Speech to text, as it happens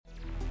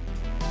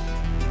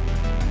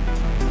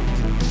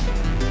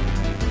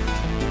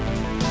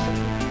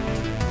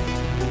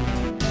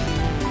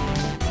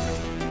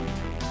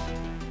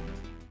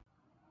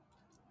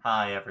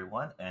Hi,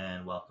 everyone,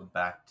 and welcome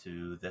back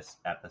to this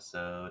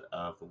episode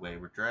of The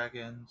Wayward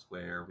Dragons,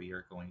 where we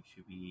are going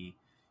to be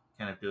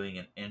kind of doing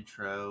an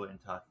intro and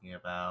talking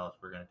about.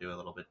 We're going to do a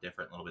little bit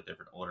different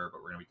order,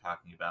 but we're going to be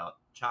talking about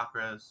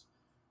chakras.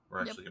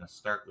 We're Yep. actually going to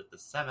start with the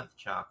seventh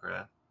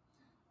chakra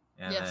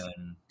and Yes.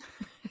 then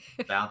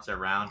bounce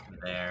around from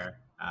there,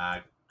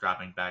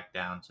 dropping back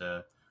down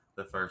to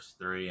the first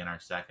three in our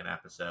second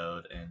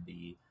episode and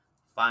the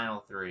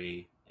final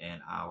three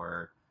in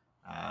our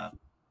uh,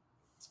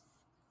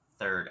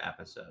 third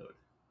episode.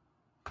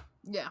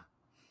 Yeah.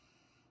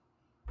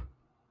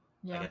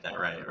 I get that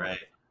right?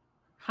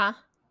 Huh?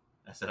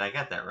 I said I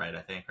got that right,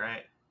 I think,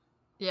 right?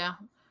 Yeah.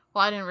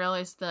 Well, I didn't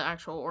realize the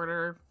actual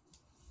order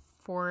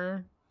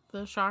for the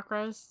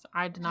chakras.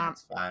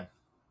 That's fine.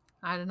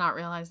 I did not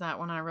realize that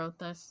when I wrote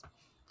this.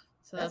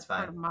 So That's that's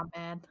part fine. of my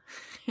bad.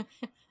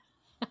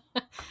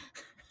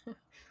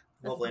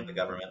 We'll blame the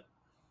government.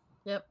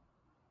 Yep.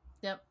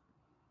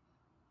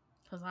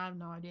 Because I have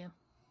no idea.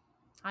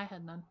 I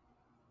had none.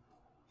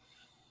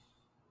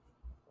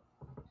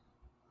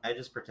 I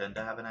just pretend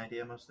to have an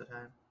idea most of the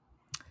time.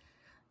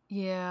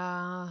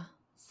 Yeah.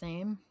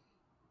 Same.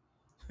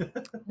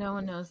 No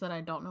one knows that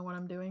I don't know what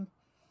I'm doing.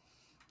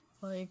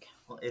 Like,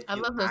 Well, if I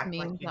you love those act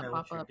memes like you that know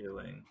pop what you're up.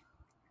 doing,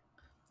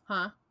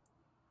 Huh?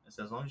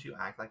 so as long as you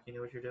act like you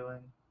know what you're doing,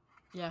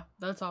 Yeah,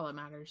 that's all that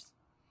matters.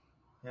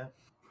 yeah.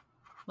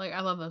 Like, I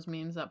love those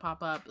memes that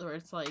pop up where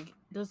it's like,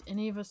 does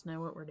any of us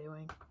know what we're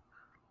doing?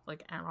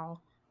 Like, at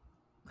all?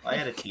 I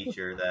had a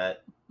teacher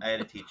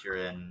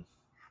in,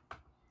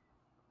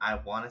 I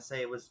want to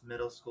say it was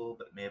middle school,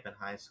 but it may have been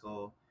high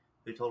school,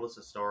 who told us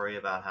a story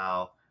about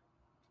how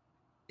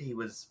he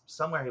was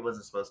somewhere he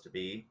wasn't supposed to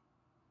be,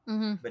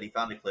 but he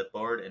found a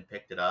clipboard and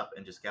picked it up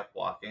and just kept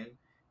walking,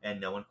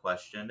 and no one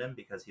questioned him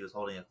because he was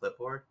holding a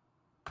clipboard.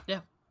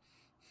 Yeah.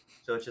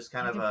 So it's just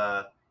kind of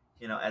a,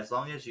 as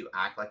long as you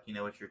act like you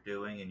know what you're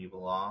doing and you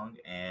belong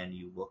and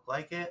you look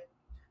like it,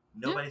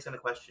 nobody's going to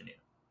question you.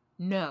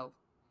 No.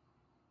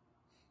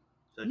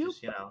 So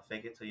just,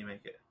 fake it till you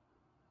make it.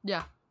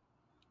 Yeah.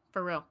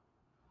 For real.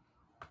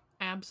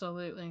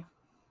 Absolutely.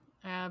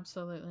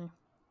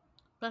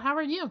 But how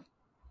are you?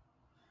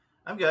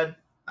 I'm good.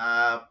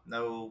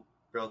 No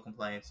real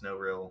complaints, no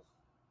real,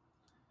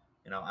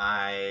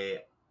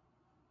 I've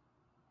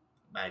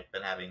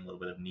been having a little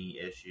bit of knee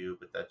issue,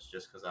 but that's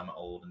just because I'm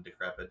old and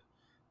decrepit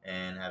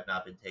and have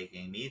not been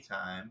taking me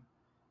time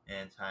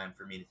and time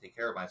for me to take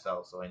care of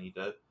myself. So I need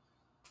to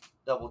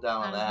double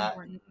down on that.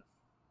 Important.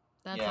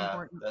 That's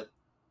important.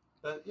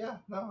 But yeah,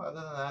 no.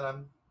 Other than that,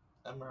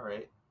 I'm all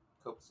right.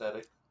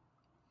 Copacetic.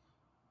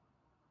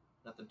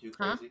 Nothing too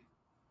crazy.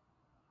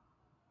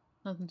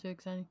 Nothing too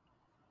exciting.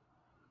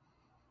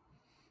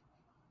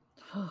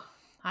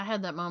 I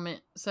had that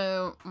moment.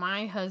 So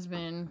my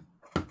husband,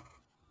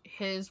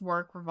 his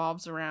work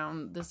revolves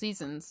around the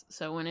seasons.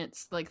 So when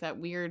it's like that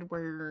weird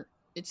where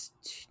it's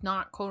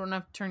not cold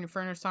enough to turn your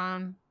furnace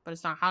on, but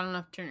it's not hot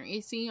enough to turn your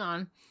AC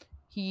on,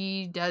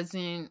 he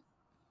doesn't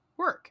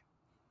work.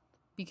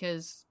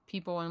 Because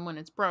people, and when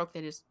it's broke,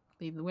 they just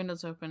leave the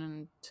windows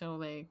open until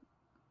they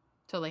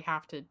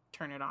have to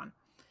turn it on.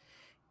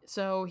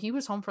 So he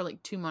was home for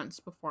like 2 months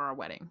before our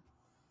wedding.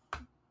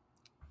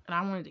 And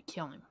I wanted to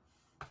kill him.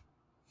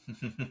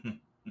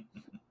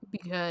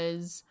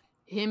 Because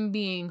him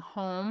being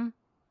home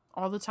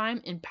all the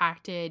time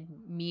impacted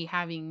me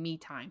having me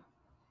time.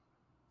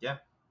 Yeah.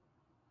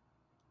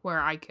 Where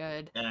I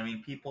could. And I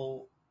mean,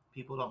 people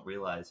don't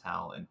realize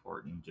how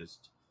important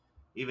just,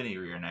 even if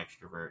you're an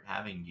extrovert,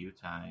 having you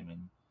time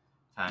and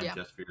time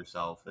just for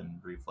yourself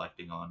and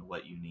reflecting on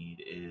what you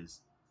need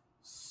is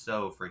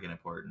so freaking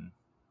important.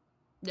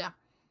 Yeah.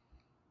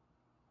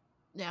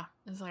 Yeah.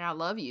 It's like, I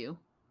love you,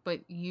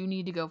 but you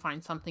need to go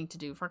find something to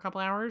do for a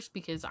couple hours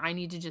because I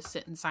need to just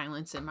sit in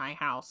silence in my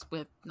house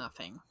with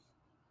nothing.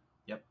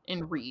 Yep.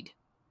 And read.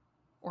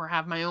 Or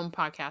have my own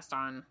podcast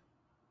on,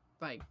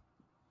 like,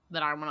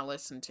 that I want to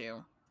listen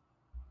to.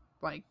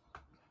 Like,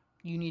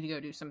 you need to go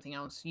do something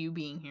else. You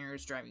being here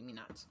is driving me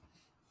nuts.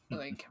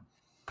 Like,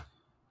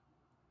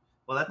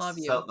 well, that's love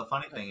you. So the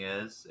funny thing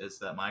is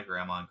that my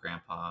grandma and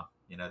grandpa,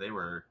 they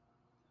were,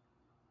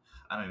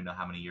 I don't even know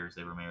how many years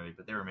they were married,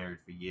 but they were married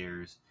for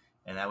years.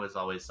 And that was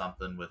always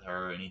something with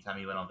her. Anytime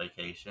he went on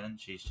vacation,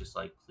 she's just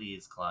like,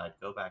 please, Clyde,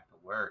 go back to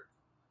work.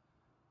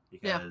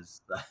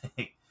 Because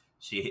like,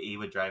 he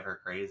would drive her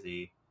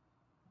crazy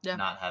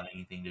not having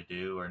anything to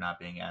do or not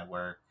being at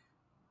work.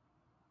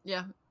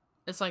 Yeah.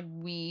 It's like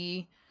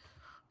we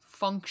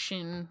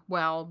function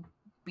well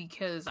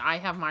because I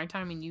have my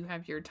time and you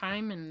have your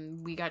time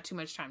and we got too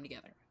much time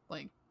together.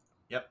 Like,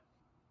 yep.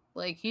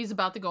 Like, he's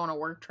about to go on a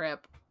work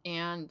trip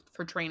and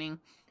for training,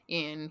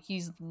 and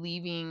he's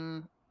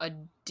leaving a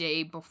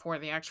day before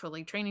the actual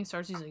like training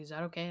starts. He's like, is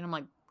that okay? And I'm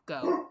like,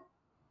 go.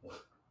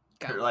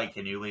 You're like,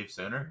 can you leave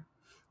sooner?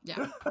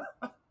 Yeah.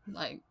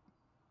 Like,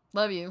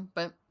 love you,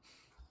 but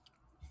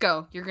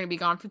go. You're going to be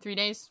gone for 3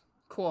 days?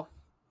 Cool.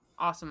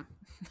 Awesome.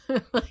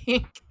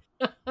 Like,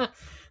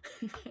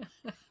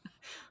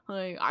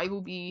 I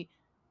will be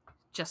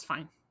just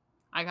fine.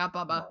 I got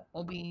Bubba.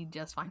 We'll be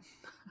just fine.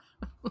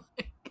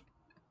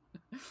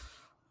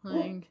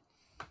 like,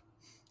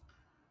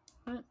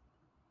 but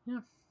yeah.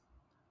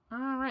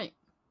 All right,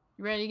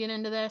 you ready to get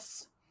into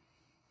this?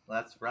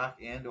 Let's rock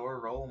and or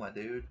roll, my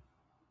dude.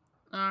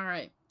 All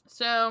right.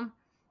 So,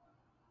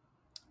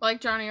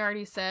 like Johnny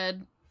already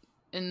said,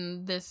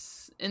 in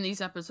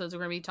these episodes, we're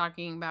going to be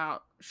talking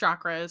about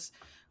chakras.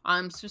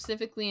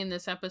 Specifically in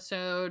this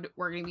episode,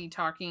 we're going to be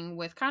talking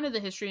with kind of the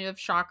history of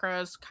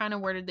chakras, kind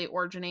of where did they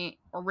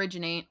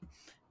originate,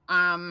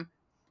 and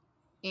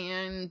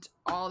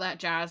all that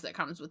jazz that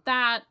comes with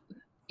that.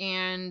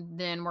 And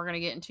then we're going to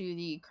get into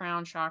the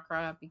crown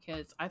chakra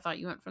because I thought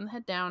you went from the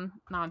head down,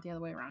 not the other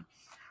way around.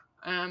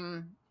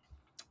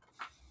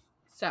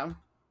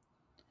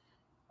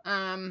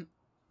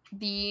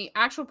 The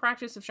actual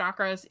practice of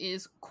chakras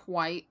is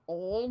quite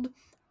old.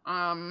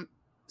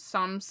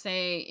 Some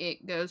say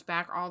it goes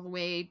back all the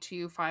way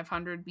to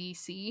 500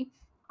 BC.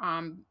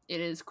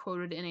 It is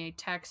quoted in a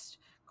text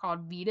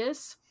called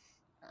Vedas.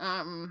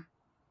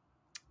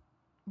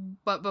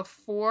 But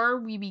before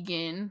we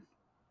begin,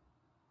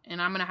 and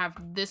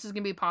this is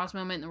going to be a pause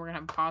moment, and then we're going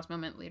to have a pause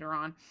moment later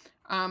on.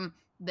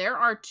 There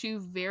are two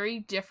very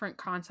different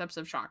concepts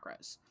of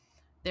chakras.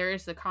 There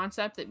is the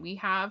concept that we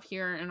have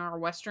here in our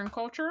Western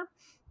culture,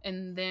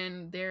 and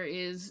then there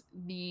is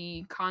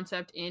the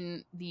concept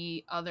in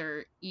the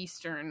other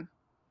Eastern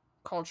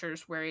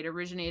cultures where it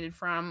originated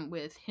from,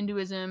 with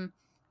Hinduism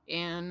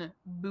and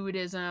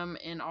Buddhism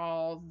and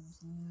all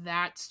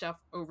that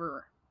stuff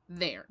over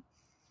there.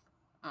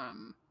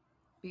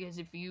 Because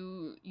if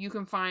you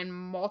can find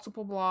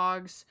multiple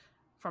blogs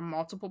from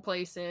multiple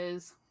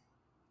places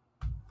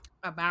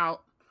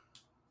about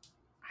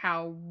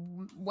how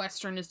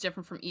Western is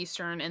different from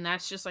Eastern, and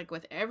that's just like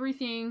with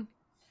everything.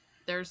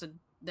 There's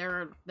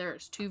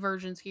two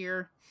versions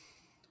here.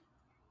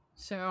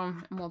 So,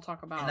 and we'll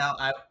talk about. And now,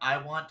 I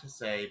want to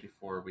say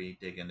before we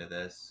dig into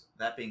this,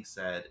 that being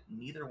said,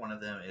 neither one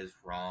of them is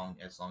wrong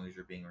as long as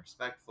you're being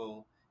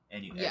respectful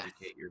and you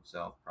educate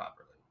yourself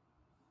properly.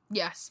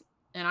 Yes.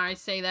 And I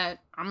say that,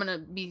 I'm going to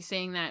be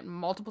saying that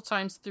multiple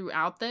times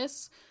throughout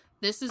this.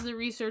 This is the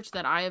research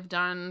that I have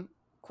done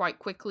quite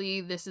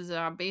quickly. This is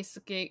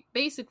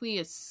basically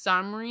a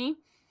summary.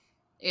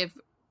 If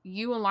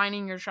you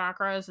aligning your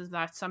chakras, is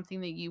that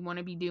something that you want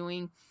to be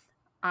doing?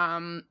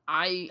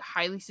 I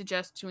highly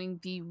suggest doing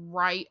the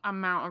right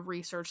amount of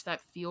research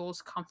that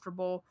feels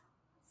comfortable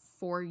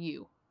for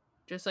you.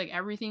 Just like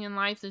everything in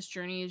life, this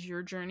journey is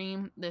your journey.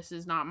 This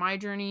is not my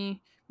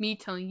journey. Me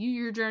telling you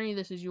your journey,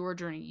 this is your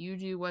journey. You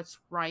do what's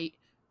right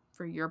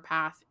for your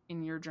path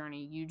in your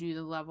journey. You do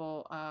the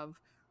level of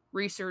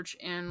research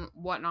and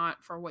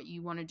whatnot for what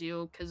you want to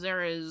do. Because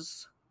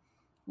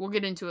we'll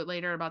get into it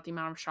later about the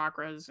amount of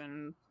chakras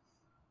and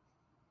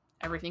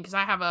everything. Because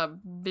I have a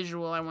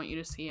visual I want you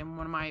to see in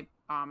one of my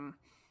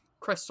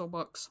crystal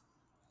books.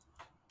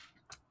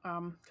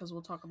 Because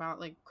we'll talk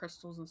about like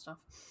crystals and stuff.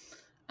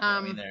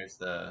 I mean,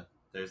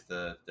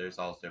 there's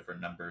all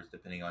different numbers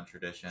depending on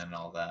tradition and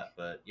all that,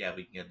 but yeah,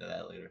 we can get into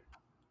that later.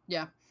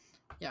 Yeah.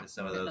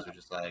 Some of those are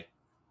just like,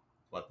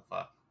 what the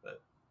fuck?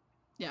 But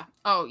yeah.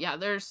 Oh yeah,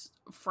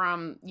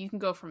 you can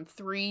go from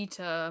 3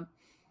 to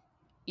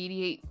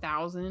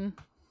 88,000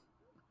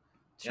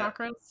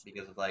 chakras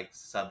because of like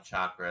sub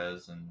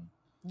chakras and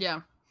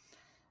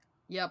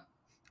Yep.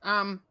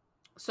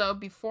 So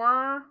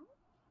before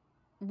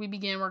we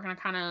begin, we're gonna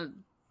kind of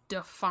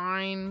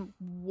define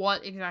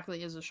what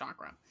exactly is a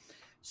chakra.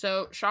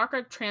 So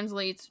chakra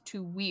translates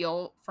to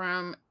wheel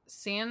from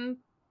Sanskrit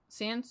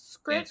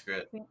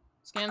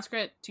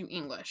to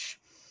English.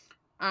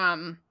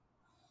 And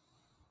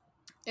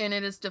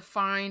it is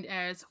defined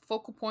as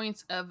focal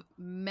points of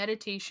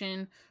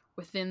meditation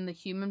within the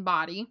human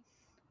body.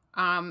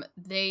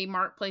 They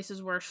mark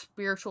places where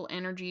spiritual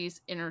energies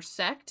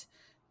intersect.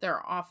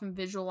 They're often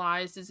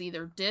visualized as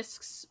either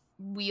discs,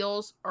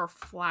 wheels, or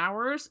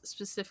flowers,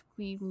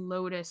 specifically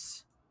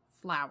lotus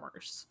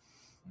flowers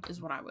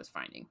is what I was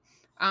finding.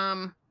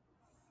 And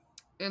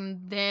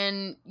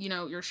then,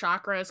 your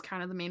chakra is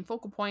kind of the main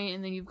focal point,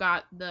 and then you've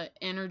got the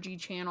energy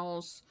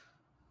channels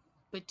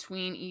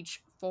between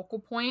each focal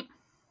point.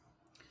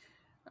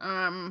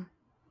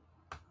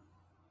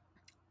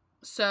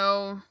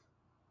 So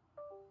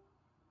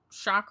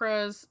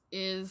chakras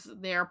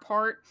they're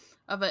part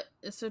of an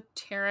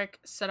esoteric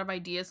set of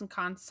ideas and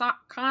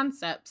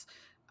concepts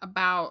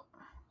about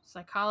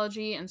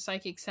psychology and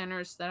psychic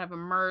centers that have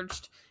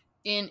emerged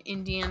in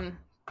Indian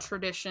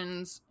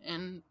traditions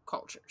and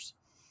cultures.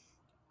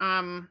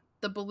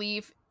 The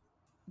belief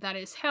that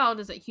is held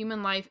is that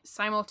human life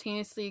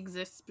simultaneously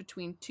exists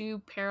between two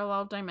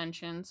parallel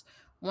dimensions,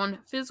 one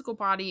physical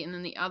body and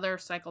then the other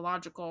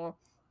psychological,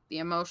 the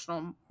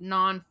emotional,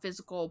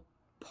 non-physical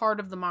part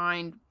of the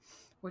mind,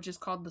 which is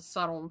called the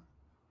subtle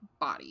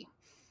body.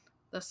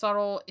 The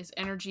subtle is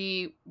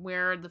energy,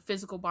 where the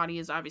physical body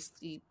is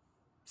obviously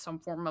some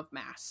form of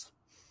mass.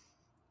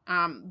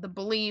 The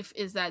belief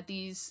is that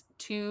these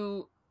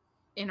two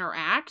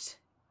interact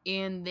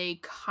and they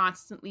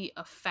constantly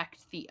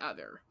affect the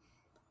other.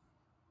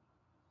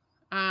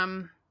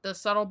 The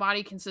subtle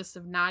body consists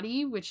of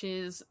nadi, which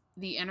is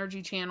the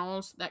energy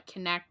channels that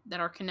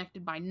are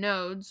connected by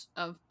nodes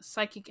of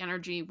psychic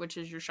energy, which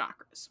is your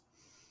chakras.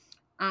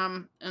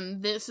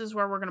 And this is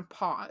where we're going to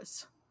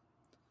pause.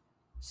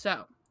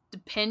 So,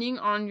 depending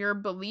on your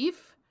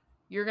belief,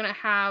 you're going to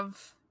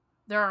have,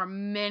 there are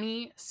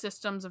many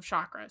systems of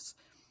chakras.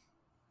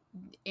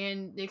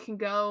 And they can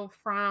go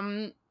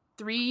from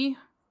 3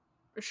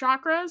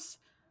 chakras,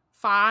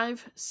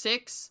 5,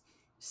 6,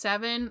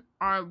 7.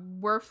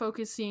 We're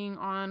focusing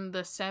on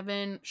the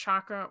 7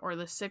 chakra or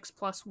the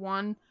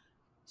 6+1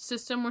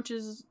 system, which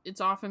is it's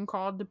often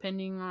called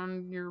depending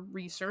on your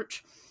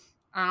research.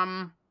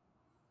 But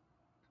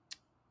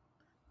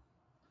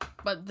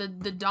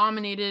the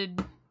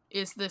dominated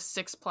is this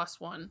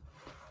 6+1.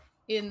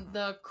 In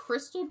the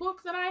crystal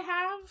book that I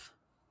have,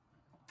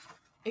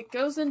 it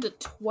goes into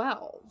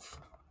 12.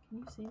 Can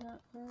you see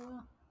that very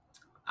well?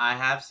 I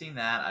have seen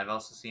that. I've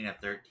also seen a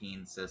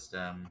 13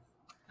 system.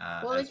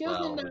 Well, it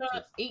goes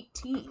into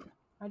 18.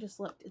 I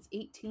just looked. It's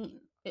 18.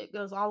 It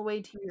goes all the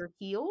way to your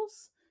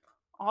heels,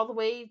 all the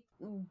way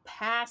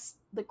past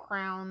the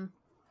crown.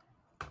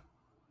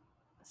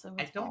 So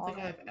I don't think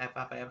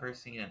I've ever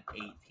seen an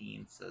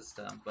 18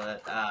 system,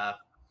 but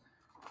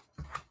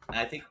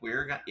I think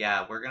we're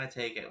gonna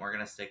take it. We're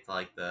gonna stick to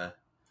like the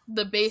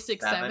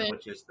basic 7,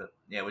 which is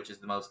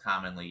the most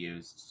commonly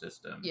used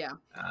system. Yeah.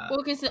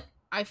 Well, because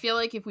I feel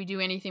like if we do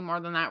anything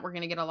more than that, we're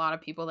gonna get a lot of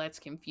people that's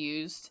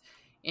confused.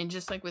 And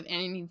just like with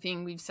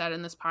anything we've said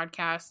in this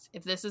podcast,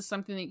 if this is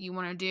something that you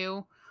want to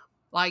do,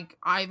 like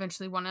I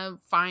eventually want to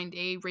find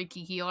a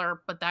Reiki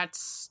healer, but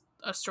that's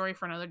a story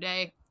for another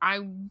day.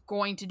 I'm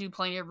going to do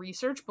plenty of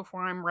research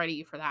before I'm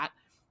ready for that.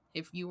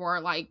 If you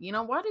are like, you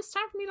know what, it's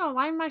time for me to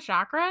align my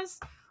chakras,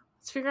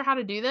 let's figure out how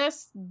to do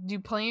this. Do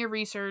plenty of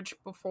research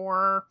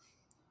before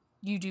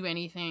you do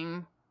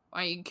anything,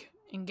 like,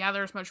 and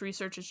gather as much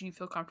research as you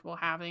feel comfortable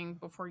having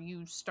before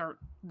you start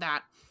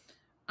that.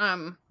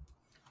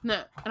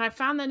 And I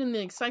found that in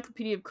the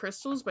Encyclopedia of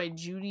Crystals by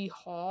Judy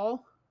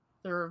Hall,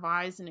 the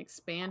revised and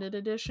expanded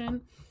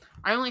edition.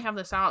 I only have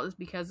this out is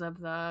because of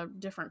the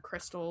different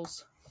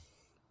crystals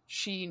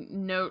she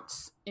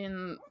notes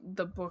in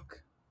the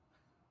book,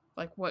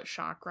 like what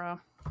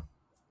chakra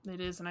it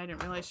is, and I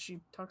didn't realize she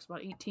talks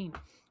about 18.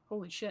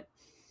 Holy shit.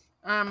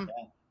 I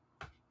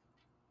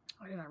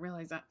did not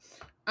realize that.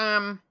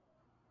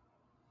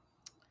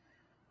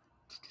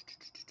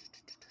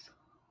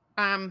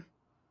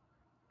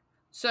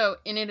 So,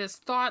 and it is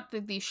thought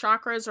that the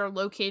chakras are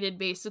located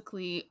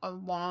basically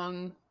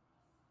along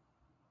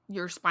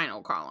your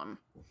spinal column.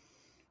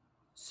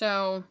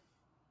 So,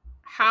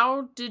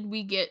 how did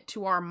we get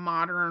to our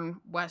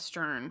modern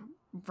Western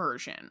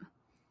version?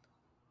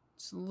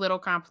 It's a little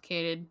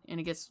complicated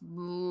and it gets a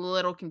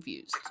little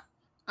confused.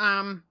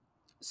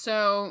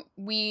 So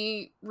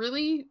we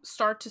really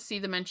start to see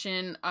the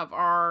mention of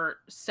our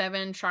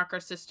 7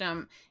 chakra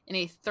system in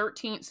a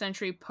 13th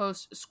century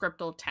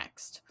postscriptal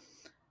text.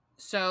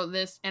 So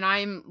this, and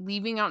I'm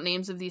leaving out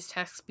names of these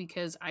texts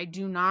because I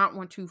do not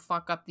want to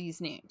fuck up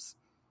these names.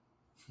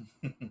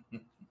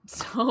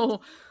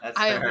 So that's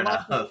fair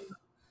enough.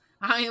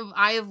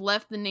 I have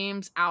left the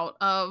names out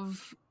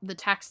of the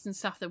text and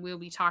stuff that we'll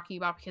be talking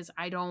about because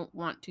I don't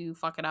want to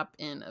fuck it up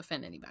and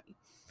offend anybody.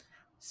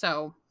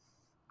 So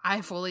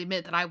I fully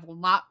admit that I will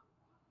not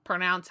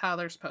pronounce how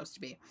they're supposed to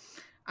be.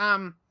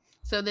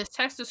 So this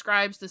text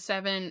describes the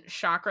 7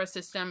 chakra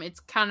system. It's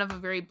kind of a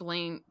very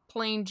plain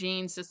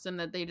Jane system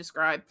that they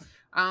describe.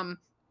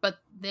 But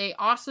they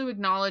also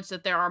acknowledge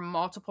that there are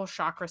multiple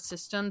chakra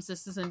systems.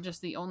 This isn't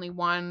just the only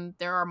one.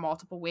 There are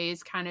multiple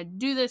ways kind of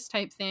do this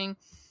type thing.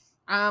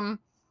 And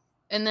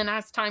then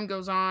as time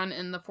goes on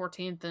in the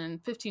 14th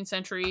and 15th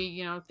century,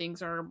 you know,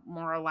 things are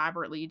more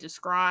elaborately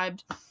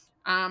described.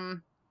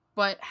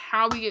 But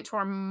how we get to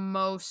our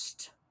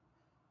most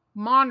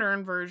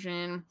modern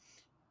version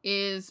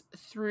is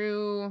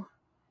through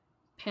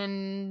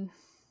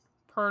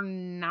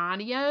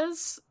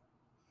Pernadia's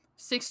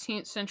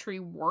 16th century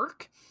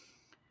work.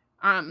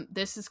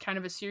 This is kind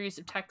of a series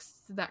of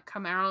texts that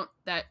come out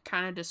that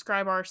kind of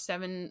describe our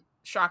 7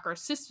 chakra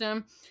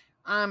system.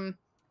 And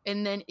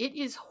then it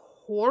is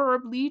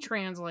horribly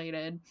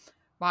translated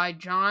by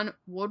John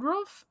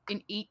Woodruff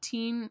in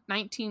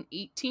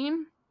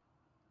 1918.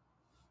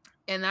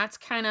 And that's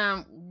kind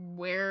of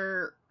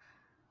where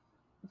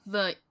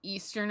the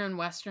Eastern and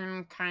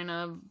Western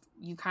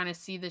you kind of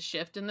see the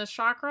shift in this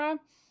chakra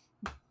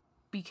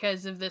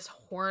because of this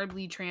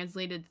horribly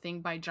translated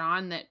thing by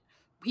John that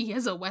we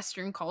as a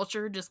Western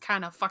culture just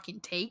kind of fucking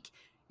take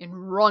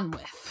and run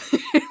with.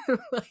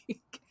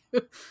 Like,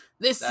 that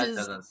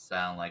doesn't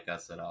sound like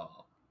us at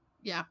all.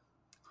 Yeah.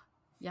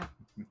 Yeah.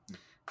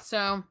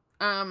 So,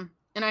 and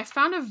I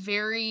found a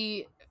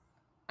very,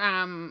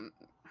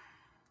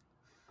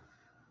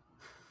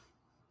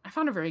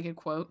 good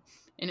quote,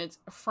 and it's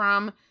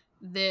from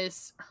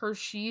this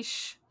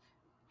Harshish.org.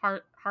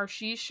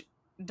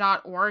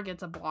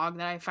 It's a blog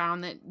that I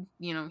found that,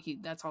 you know,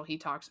 that's all he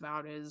talks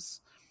about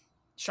is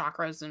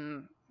chakras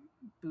and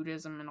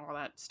Buddhism and all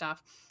that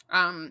stuff.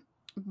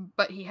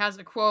 But he has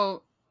a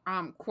quote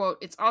Quote,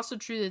 it's also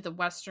true that the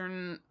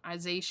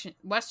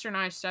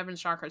westernized seven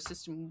chakra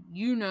system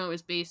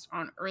is based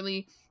on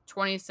early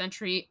 20th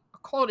century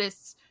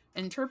occultists'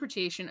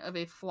 interpretation of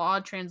a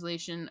flawed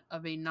translation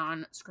of a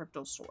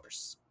non-scriptal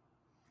source.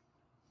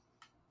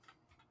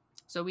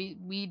 So we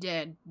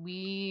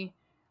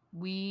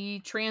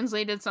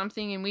translated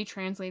something, and we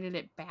translated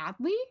it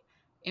badly,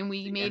 and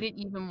we made it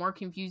even more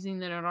confusing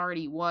than it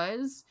already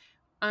was.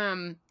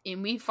 And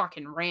we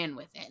fucking ran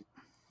with it.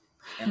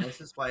 And this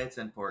is why it's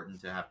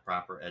important to have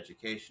proper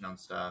education on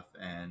stuff,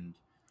 and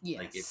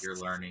like if you're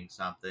learning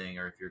something,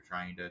 or if you're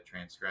trying to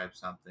transcribe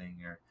something,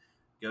 or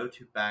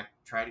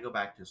try to go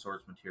back to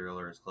source material,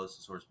 or as close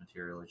to source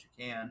material as you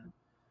can.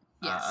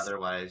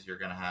 Otherwise, you're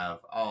going to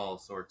have all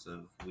sorts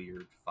of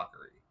weird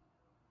fuckery.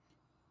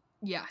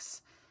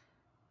 Yes.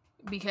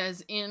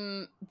 Because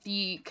in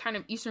the kind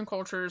of Eastern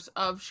cultures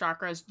of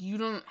chakras, you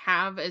don't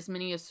have as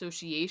many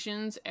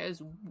associations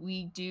as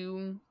we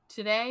do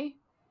today.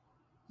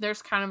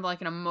 There's kind of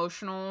like an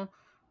emotional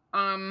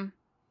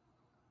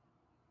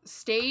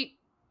state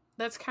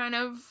that's kind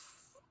of,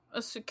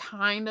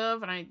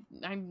 and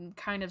I'm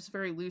kind of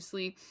very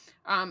loosely,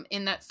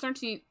 in that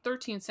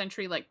 13th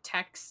century like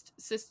text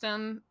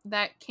system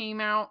that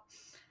came out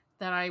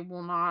that I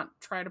will not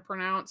try to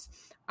pronounce.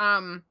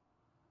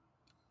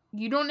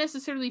 You don't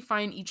necessarily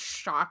find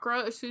each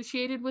chakra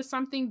associated with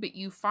something, but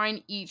you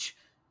find each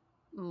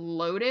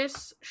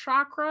lotus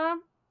chakra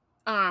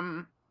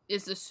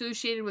is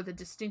associated with a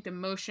distinct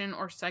emotion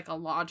or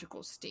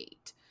psychological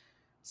state.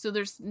 So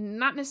there's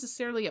not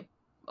necessarily a,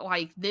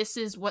 like, this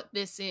is what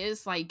this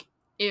is. Like,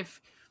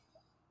 if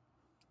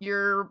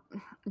your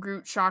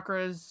root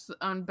chakra is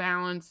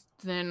unbalanced,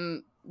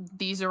 then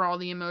these are all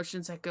the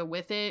emotions that go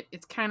with it.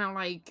 It's kind of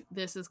like,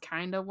 this is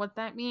kind of what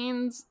that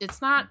means.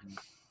 It's not...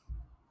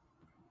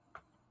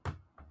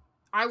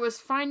 I was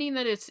finding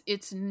that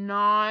it's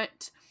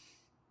not...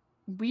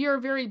 We are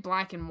very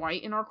black and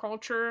white in our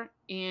culture,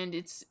 and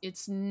it's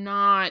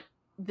not...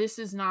 This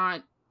is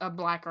not a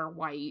black or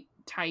white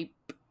type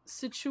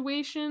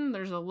situation.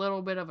 There's a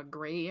little bit of a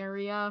gray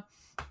area,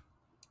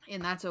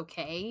 and that's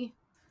okay.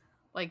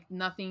 Like,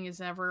 nothing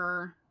is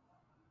ever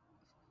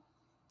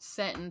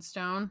set in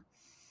stone.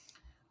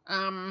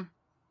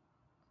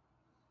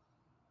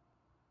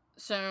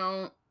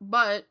 So,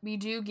 but we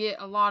do get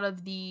a lot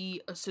of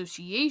the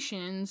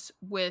associations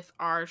with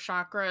our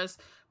chakras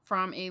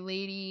from a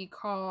lady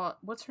called,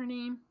 what's her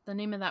name? The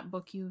name of that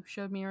book you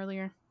showed me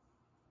earlier.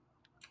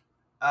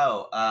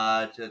 Oh,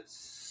 I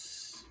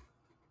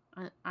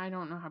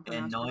don't know how to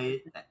pronounce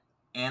it.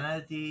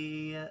 Anna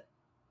D.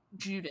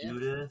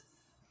 Judith,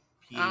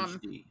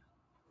 PhD.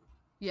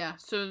 Yeah,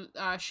 so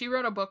she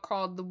wrote a book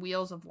called The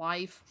Wheels of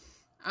Life.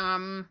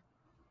 And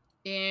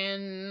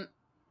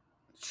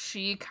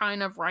she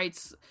kind of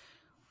writes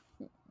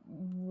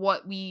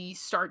what we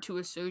start to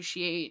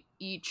associate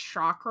each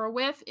chakra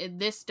with.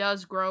 This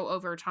does grow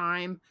over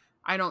time.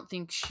 I don't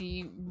think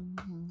she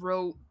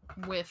wrote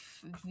with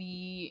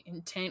the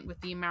intent, with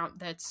the amount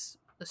that's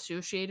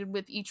associated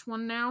with each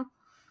one now.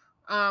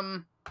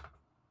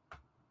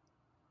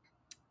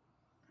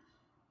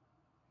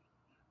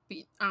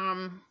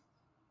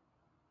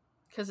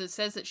 Because it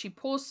says that she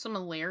pulls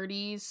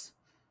similarities.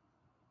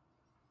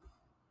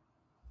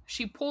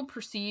 She pulled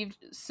perceived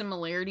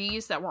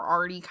similarities that were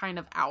already kind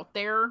of out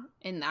there,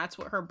 and that's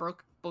what her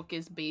book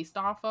is based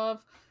off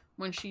of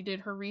when she did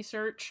her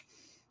research.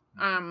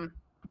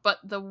 But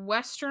the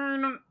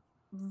Western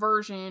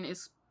version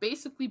is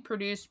basically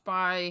produced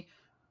by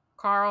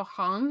Carl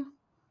Jung.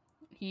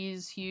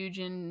 He's huge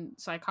in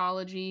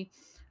psychology.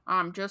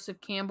 Joseph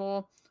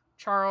Campbell,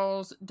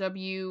 Charles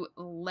W.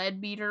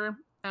 Leadbeater.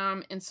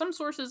 In some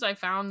sources, I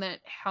found that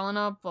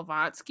Helena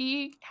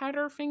Blavatsky had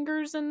her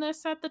fingers in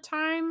this at the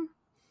time.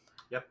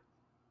 Yep.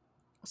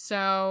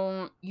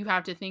 So you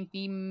have to think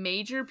the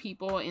major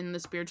people in the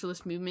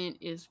spiritualist movement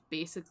is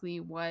basically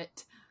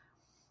what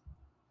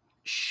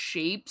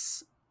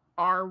shapes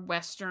our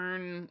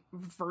Western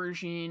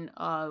version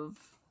of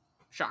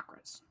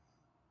chakras.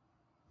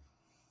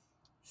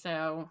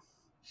 So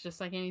it's just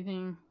like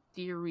anything,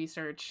 do your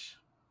research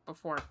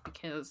before,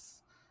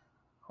 because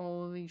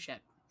holy shit.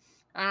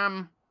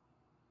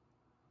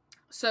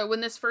 So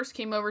when this first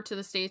came over to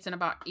the States in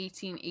about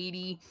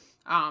 1880,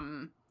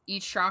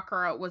 each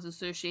chakra was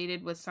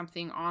associated with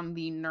something on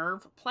the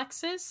nerve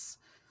plexus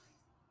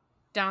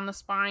down the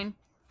spine.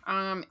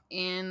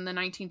 In the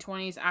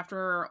 1920s,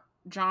 after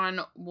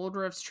John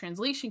Woodruff's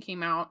translation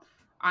came out,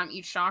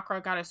 each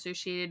chakra got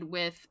associated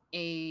with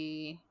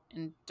a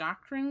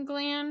endocrine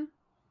gland.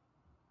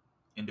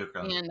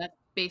 Endocrine. And that's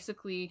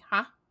basically,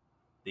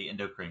 The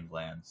endocrine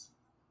glands.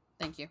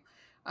 Thank you.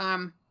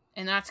 And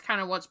that's kind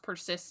of what's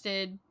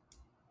persisted,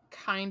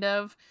 kind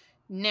of.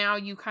 Now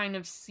you kind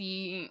of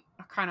see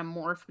a kind of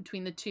morph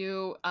between the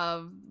two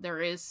of, there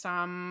is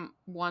some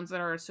ones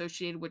that are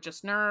associated with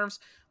just nerves,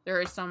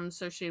 there is some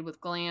associated with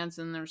glands,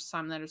 and there's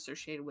some that are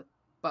associated with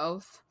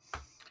both.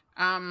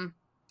 And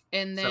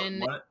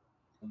then... So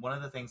one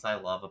of the things I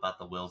love about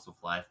the Wheels of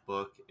Life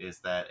book is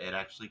that it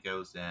actually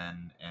goes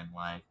in and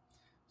like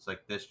It's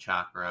like this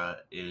chakra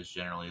is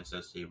generally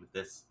associated with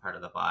this part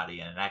of the body,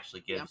 and it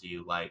actually gives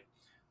you like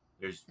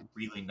there's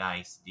really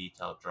nice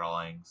detailed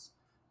drawings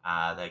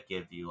that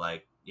give you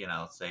like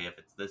say if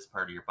it's this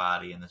part of your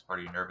body and this part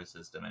of your nervous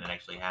system, and it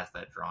actually has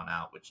that drawn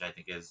out, which I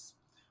think is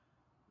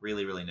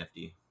really really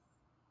nifty.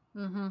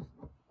 Mm-hmm.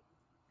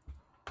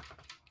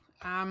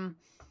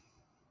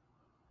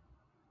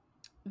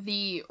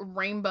 The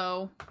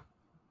rainbow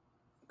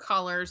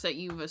colors that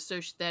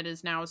that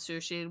is now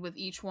associated with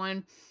each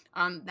one,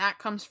 that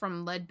comes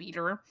from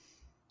Leadbeater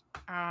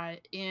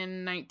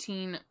in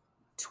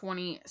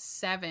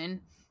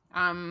 1927.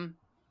 And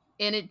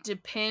it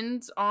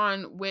depends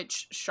on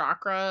which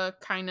chakra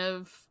kind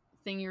of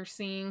thing you're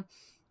seeing.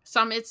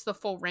 Some it's the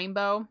full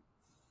rainbow,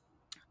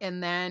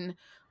 and then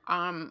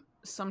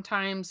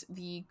sometimes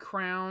the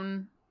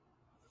crown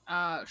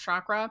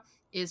chakra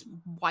is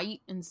white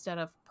instead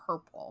of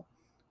purple.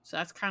 So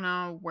that's kind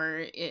of where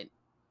it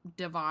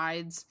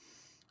divides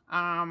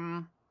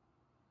for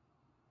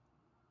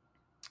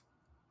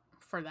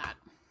that.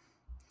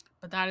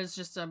 But that is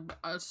just a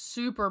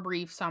super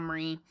brief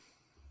summary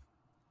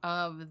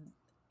of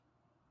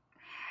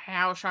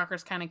how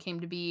chakras kind of came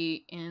to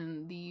be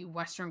in the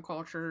Western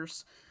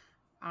cultures.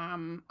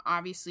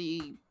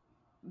 Obviously,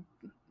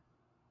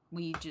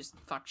 we just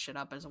fuck shit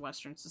up as a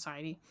Western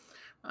society.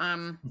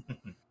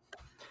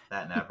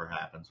 That never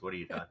happens. What are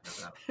you talking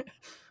about?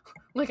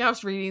 Like I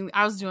was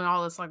doing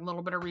all this like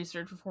little bit of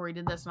research before we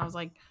did this, and I was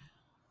like,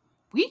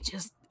 we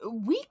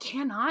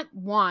cannot,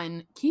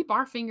 one, keep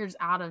our fingers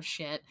out of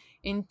shit,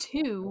 and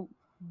two,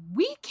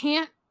 we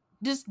can't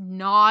just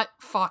not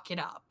fuck it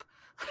up.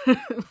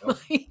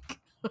 Like,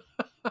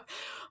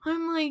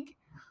 I'm like,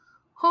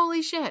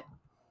 holy shit.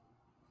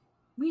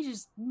 We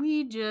just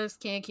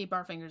can't keep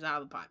our fingers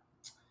out of the pot.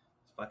 It's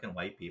fucking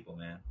white people,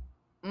 man.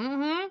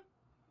 Mm-hmm.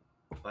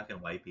 Fucking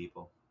white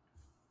people.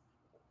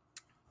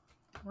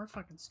 We're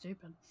fucking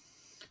stupid.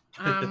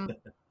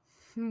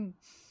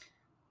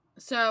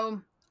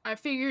 So I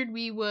figured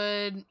we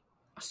would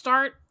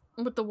start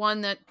with the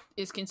one that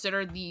is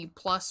considered the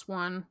plus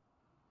one,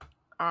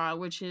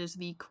 which is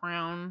the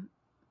crown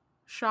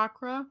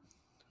chakra.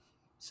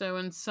 So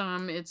in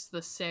some, it's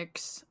the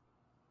 6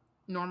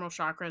 normal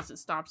chakras. It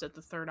stops at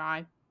the third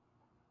eye.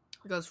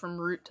 It goes from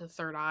root to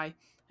third eye,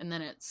 and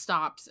then it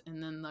stops,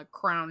 and then the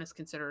crown is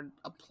considered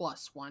a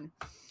plus one.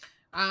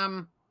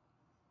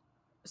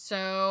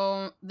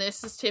 So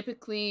this is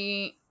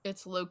typically,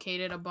 it's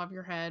located above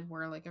your head,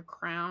 where like a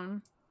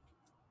crown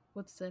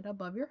would sit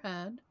above your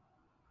head.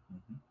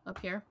 Mm-hmm. Up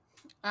here.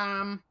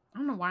 I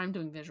don't know why I'm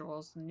doing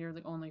visuals, and you're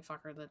the only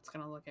fucker that's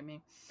gonna look at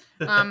me.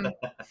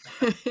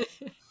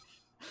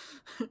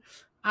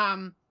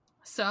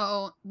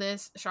 So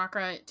this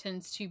chakra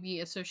tends to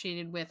be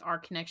associated with our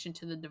connection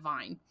to the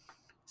divine.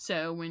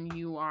 So when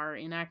you are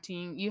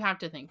enacting, you have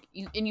to think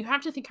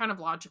kind of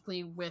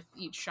logically with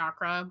each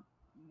chakra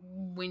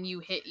when you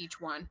hit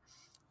each one.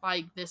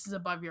 Like, this is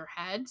above your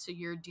head, so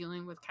you're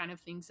dealing with kind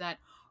of things that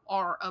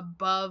are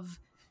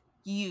above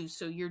you.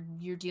 So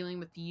you're dealing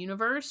with the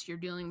universe, you're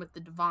dealing with the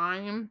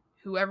divine,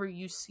 whoever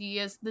you see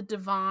as the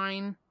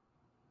divine,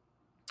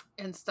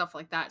 and stuff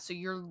like that. So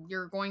you're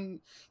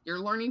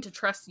learning to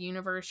trust the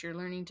universe, you're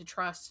learning to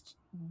trust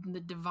the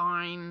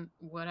divine,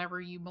 whatever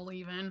you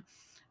believe in,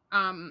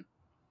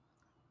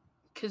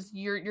 because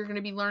you're going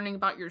to be learning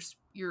about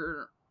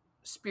your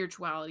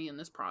spirituality in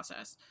this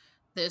process.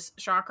 This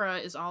chakra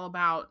is all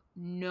about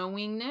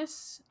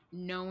knowingness,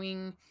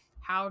 knowing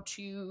how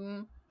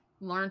to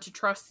learn to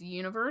trust the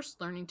universe,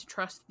 learning to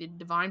trust the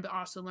divine, but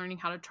also learning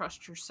how to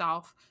trust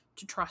yourself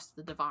to trust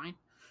the divine.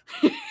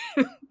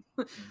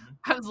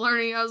 I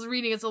was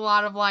reading, it's a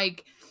lot of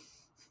like,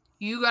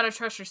 you got to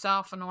trust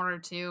yourself in order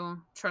to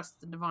trust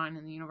the divine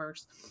in the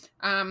universe.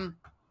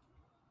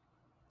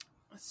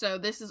 So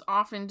this is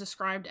often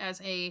described as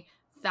a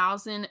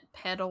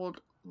 1,000-petaled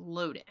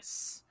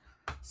lotus.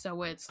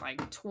 So it's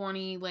like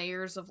 20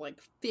 layers of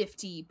like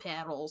 50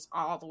 petals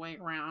all the way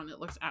around. It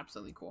looks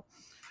absolutely cool.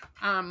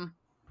 And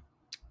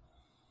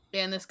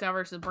this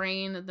covers the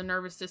brain, the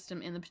nervous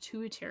system, and the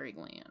pituitary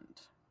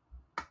gland.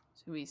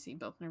 So we see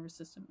both nervous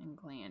system and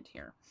gland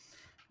here.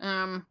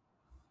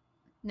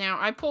 Now,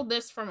 I pulled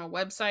this from a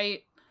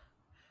website.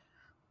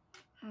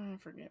 I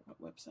forget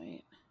what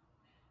website.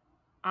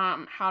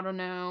 How to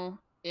know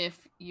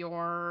if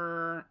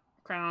your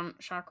crown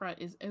chakra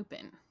is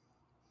open.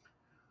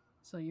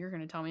 So you're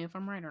going to tell me if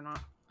I'm right or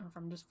not, or if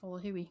I'm just full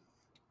of hooey.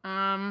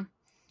 And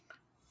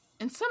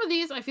some of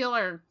these I feel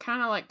are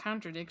kind of like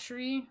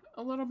contradictory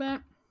a little bit,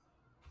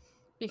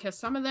 because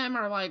some of them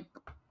are like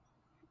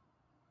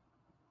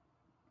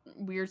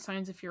weird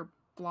signs if you're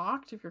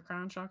blocked, if your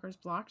crown chakra is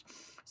blocked.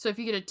 So if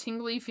you get a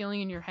tingly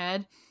feeling in your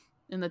head,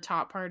 in the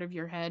top part of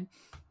your head,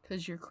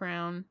 because your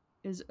crown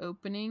is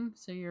opening,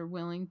 so you're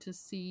willing to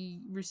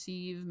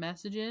receive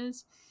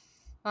messages.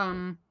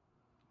 A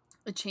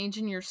change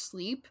in your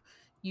sleep,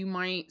 you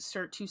might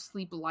start to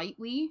sleep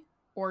lightly,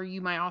 or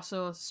you might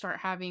also start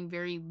having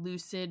very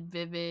lucid,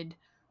 vivid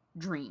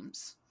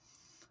dreams.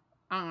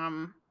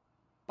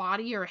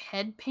 Body or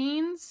head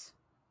pains,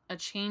 a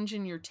change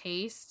in your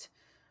taste,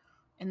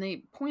 And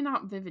they point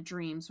out vivid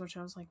dreams, which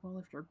I was like,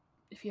 well,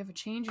 if you have a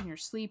change in your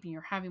sleep and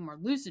you're having more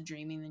lucid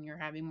dreaming, then you're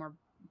having more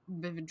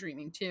vivid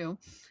dreaming too.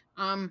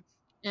 And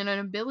an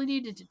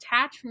ability to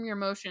detach from your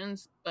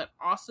emotions, but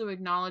also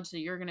acknowledge that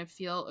you're going to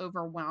feel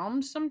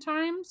overwhelmed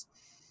sometimes.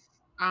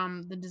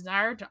 The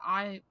desire to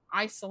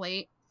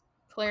isolate,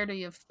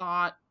 clarity of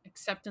thought,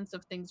 acceptance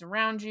of things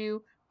around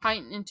you,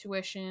 heightened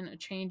intuition, a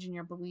change in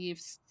your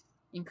beliefs,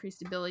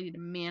 increased ability to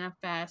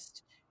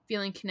manifest,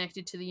 feeling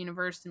connected to the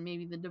universe and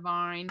maybe the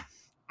divine,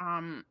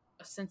 a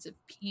sense of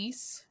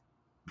peace,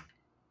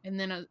 and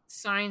then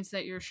signs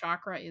that your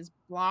chakra is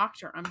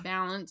blocked or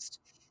unbalanced.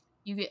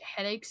 You get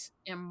headaches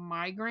and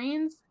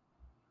migraines.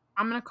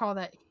 I'm going to call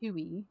that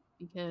hooey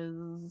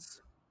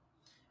because...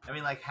 I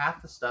mean, like,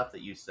 half the stuff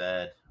that you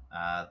said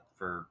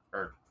or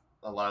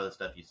a lot of the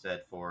stuff you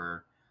said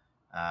for,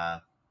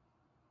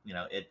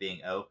 it being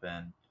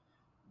open,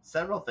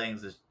 several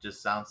things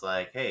just sounds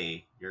like,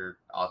 hey, you're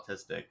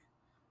autistic.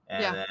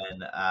 And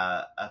then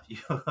a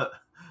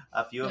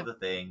few of the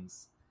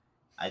things,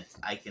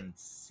 I can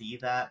see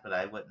that, but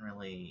I wouldn't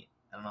really.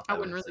 I don't know if I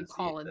wouldn't really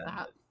call it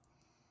that.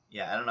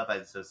 I don't know if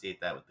I'd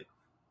associate that with the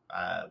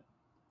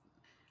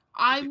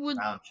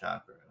crown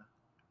chakra.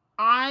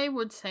 I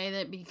would say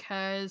that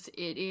because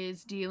it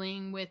is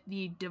dealing with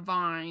the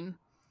divine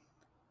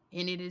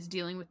and it is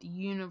dealing with the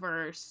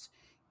universe,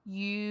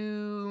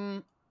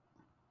 you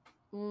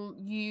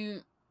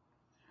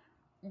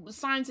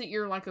signs that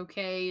you're like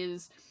okay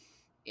is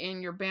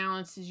in your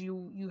balance is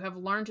you have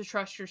learned to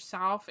trust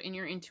yourself and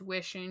your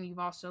intuition. You've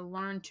also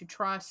learned to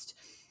trust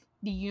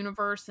the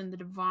universe and the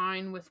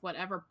divine with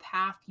whatever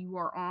path you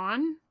are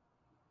on.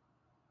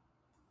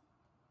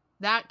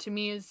 That to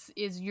me is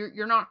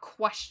you're not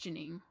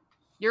questioning.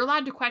 You're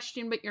allowed to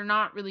question, but you're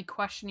not really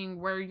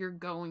questioning where you're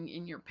going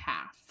in your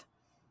path.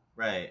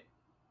 Right.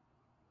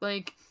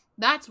 Like,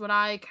 that's what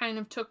I kind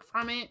of took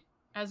from it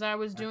as I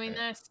was doing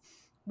this,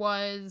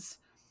 was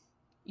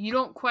you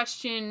don't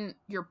question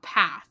your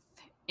path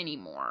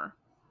anymore.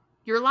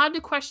 You're allowed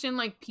to question,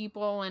 like,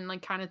 people and,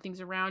 like, kind of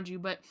things around you,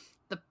 but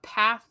the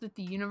path that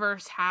the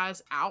universe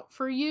has out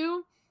for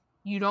you,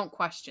 you don't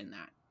question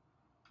that.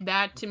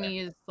 That, to me,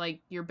 is,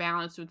 like, your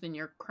balance within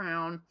your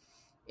crown.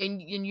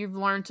 And you've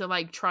learned to,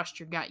 like, trust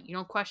your gut. You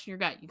don't question your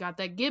gut. You got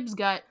that Gibbs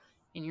gut,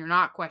 and you're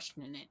not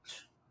questioning it.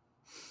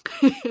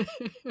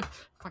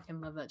 Fucking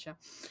love that show.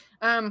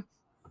 Fucking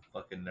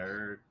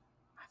nerd.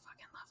 I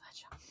fucking love that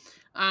show.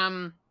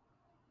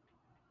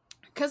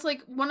 Because,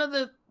 like, one of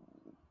the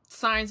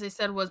signs they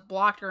said was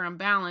blocked or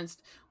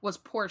unbalanced was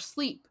poor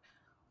sleep.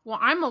 Well,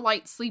 I'm a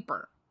light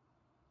sleeper.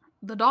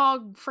 The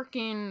dog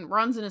freaking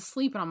runs in his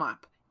sleep and I'm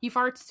up. He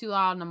farts too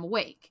loud and I'm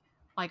awake.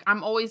 Like,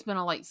 I'm always been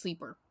a light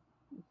sleeper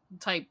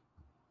type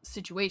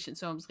situation.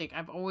 So I'm just like,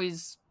 I've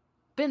always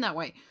been that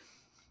way.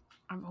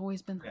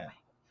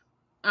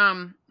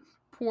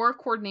 Poor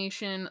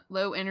coordination,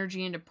 low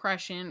energy, and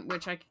depression,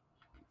 which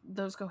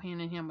those go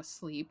hand in hand with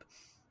sleep.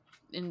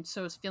 And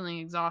so is feeling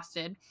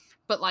exhausted.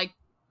 But, like,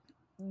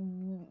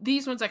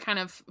 these ones I kind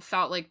of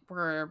felt like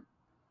were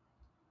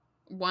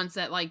ones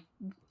that, like,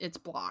 it's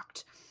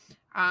blocked.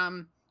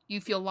 You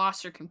feel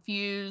lost or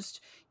confused.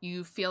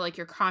 You feel like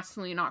you're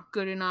constantly not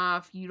good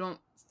enough. You don't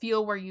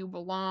feel where you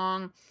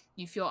belong.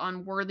 You feel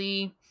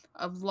unworthy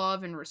of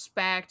love and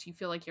respect. You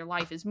feel like your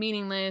life is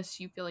meaningless.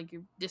 You feel like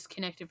you're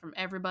disconnected from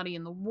everybody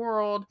in the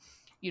world.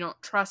 You don't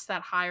trust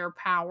that higher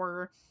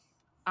power.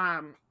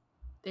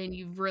 Then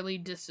you've really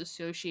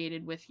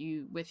disassociated with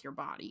your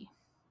body.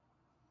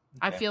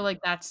 Okay. I feel like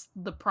that's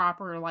the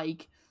proper,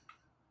 like,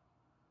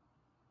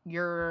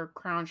 your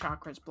crown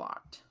chakra is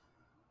blocked.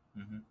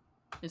 Mm-hmm.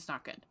 It's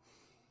not good.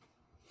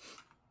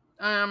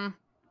 And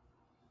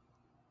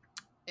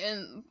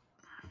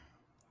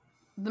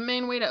the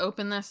main way to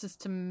open this is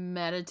to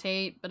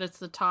meditate, but it's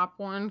the top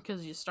one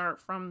because you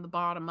start from the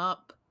bottom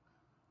up,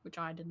 which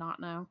I did not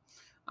know.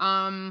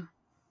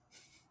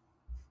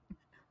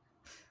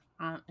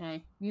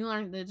 Hey, you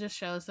learn. It just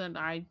shows that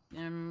I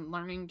am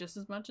learning just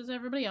as much as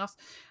everybody else.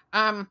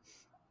 And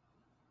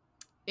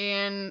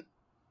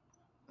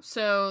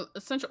so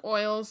essential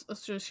oils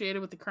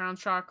associated with the crown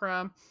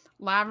chakra: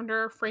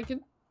 lavender,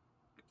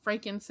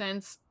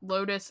 frankincense,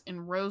 lotus,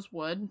 and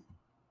rosewood.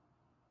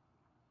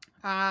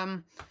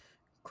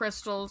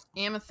 Crystals: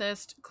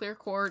 amethyst, clear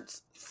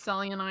quartz,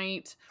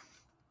 selenite,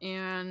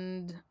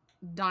 and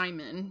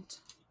diamond.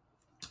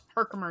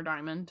 Herkimer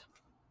diamond.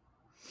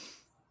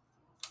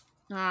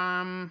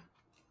 And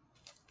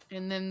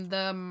then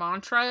the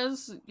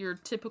mantras, your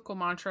typical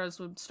mantras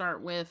would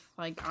start with,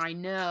 like, I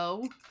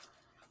know.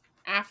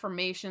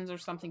 Affirmations or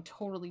something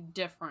totally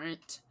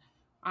different.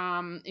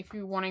 If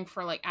you're wanting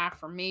for, like,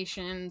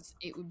 affirmations,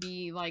 it would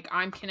be like,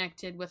 I'm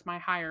connected with my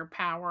higher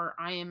power.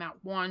 I am at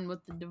one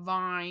with the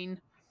divine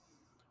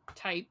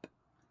type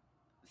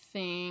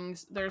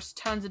things. There's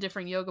tons of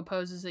different yoga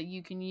poses that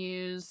you can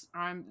use.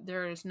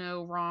 There is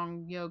no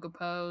wrong yoga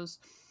pose.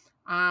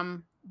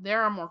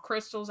 There are more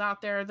crystals out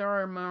there. There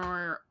are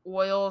more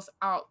oils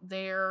out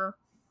there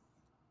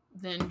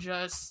than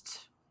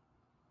just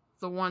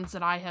the ones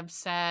that I have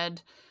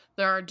said.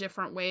 there are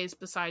different ways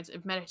besides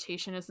if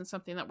meditation isn't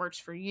something that works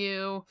for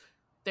you.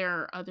 There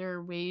are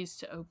other ways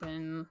to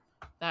open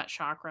that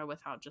chakra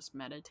without just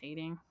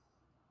meditating.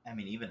 I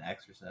mean, even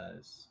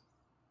exercise.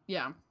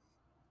 Yeah.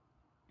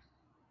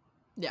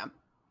 Yeah.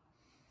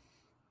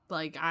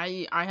 Like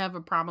I have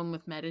a problem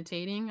with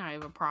meditating. I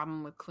have a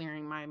problem with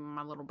clearing my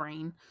little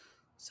brain.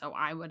 So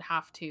I would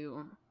have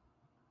to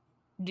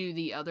do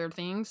the other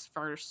things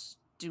first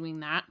doing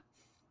that.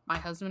 My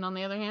husband, on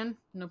the other hand,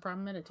 no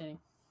problem meditating.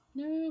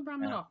 No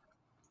problem at all.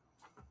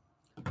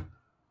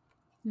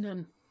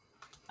 None.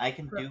 I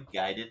can do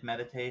guided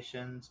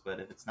meditations, but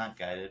if it's not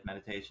guided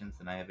meditations,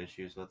 then I have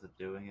issues with it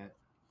doing it.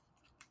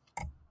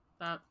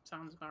 That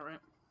sounds about right.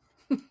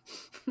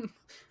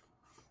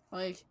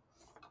 Like,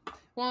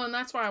 well, and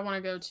that's why I want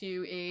to go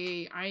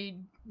to I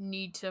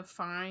need to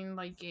find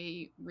like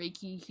a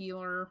Reiki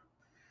healer.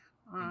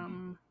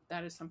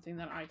 That is something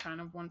that I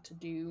kind of want to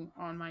do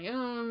on my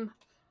own.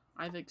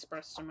 I've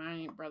expressed to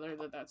my brother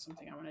that that's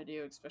something I want to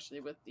do,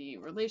 especially with the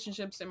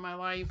relationships in my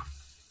life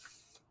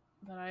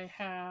that I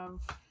have,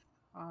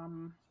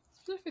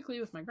 specifically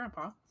with my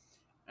grandpa.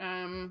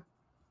 I'm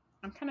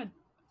kind of,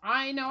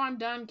 I know I'm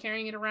done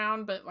carrying it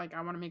around, but like I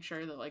want to make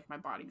sure that like my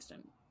body's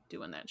done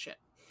doing that shit.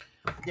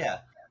 Yeah.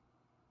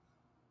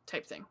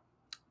 Type thing.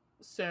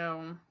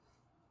 So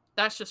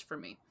that's just for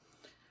me.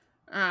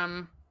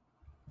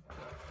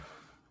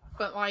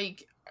 But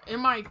like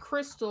in my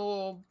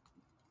crystal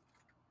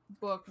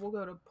book, we'll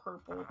go to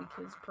purple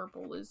because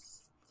purple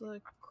is the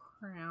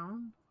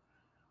crown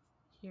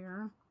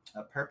here.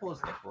 Purple is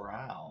the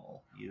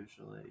brow,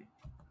 usually.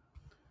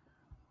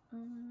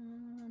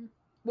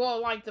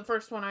 Well, like the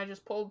first one I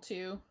just pulled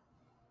to.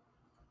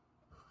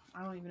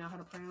 I don't even know how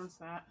to pronounce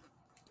that.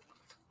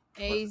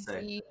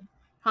 A-Z...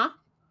 Huh?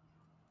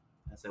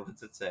 I said,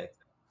 what's it say?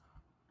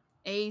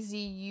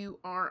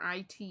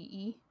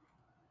 Azurite.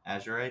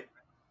 Azurite?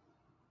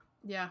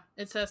 Yeah,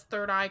 it says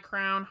third eye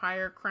crown,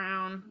 higher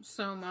crown,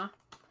 soma.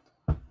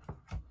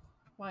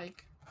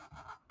 Like...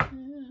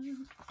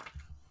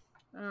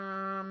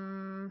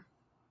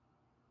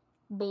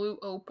 blue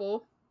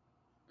opal.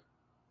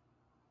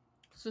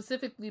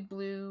 Specifically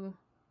blue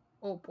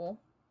opal.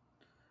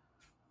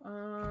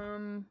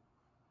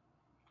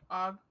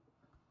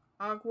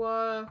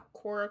 Agua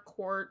Cora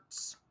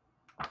Quartz.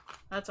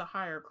 That's a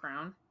higher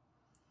crown.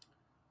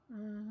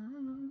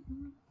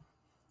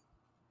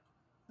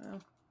 Oh,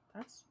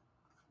 that's...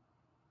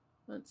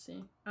 Let's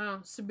see. Oh,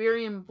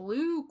 Siberian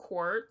Blue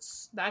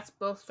Quartz. That's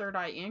both third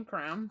eye and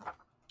crown.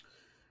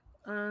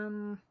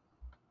 I'm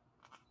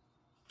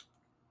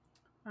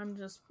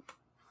just...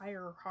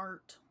 Higher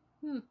heart.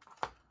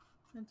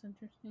 That's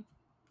interesting.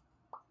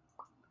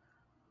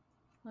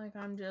 Like,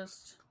 I'm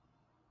just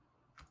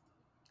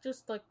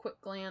like quick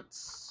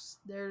glance.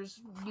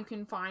 You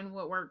can find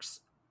what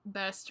works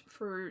best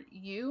for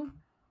you.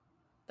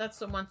 That's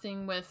the one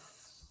thing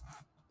with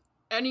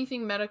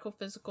anything medical,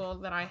 physical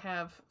that I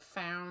have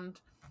found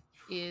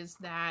is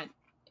that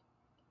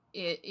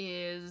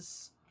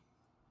it's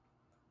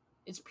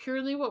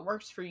purely what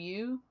works for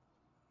you.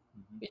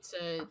 Mm-hmm. It's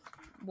a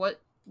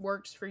what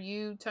works for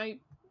you type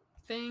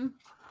thing.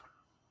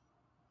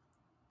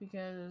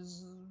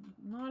 Because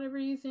not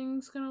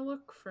everything's gonna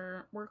work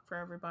for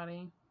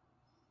everybody.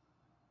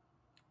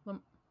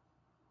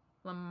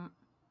 Larmara?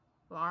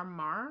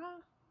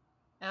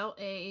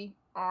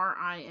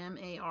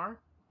 Larimar.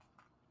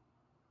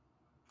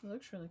 It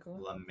looks really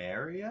cool.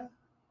 Lamaria?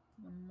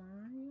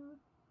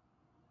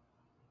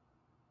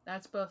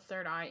 That's both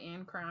third eye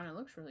and crown. It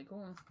looks really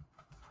cool.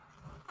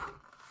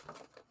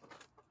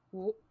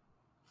 Whoop.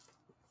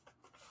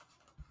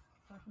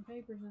 Fucking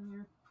papers in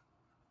here.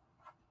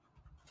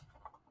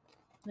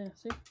 Yeah,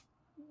 see?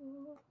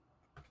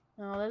 Oh,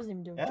 that doesn't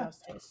even do it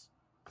justice.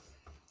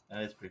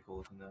 That is pretty cool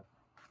looking though.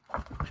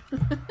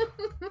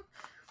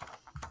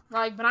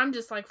 Like, but I'm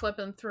just like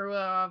flipping through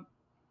a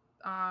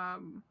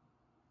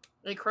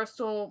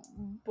crystal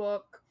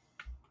book,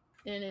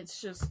 and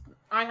it's just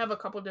I have a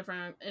couple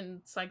different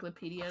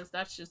encyclopedias.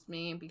 That's just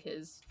me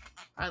because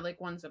I like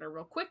ones that are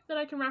real quick that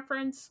I can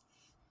reference.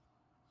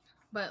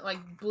 But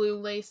like blue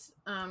lace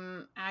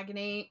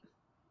agonate,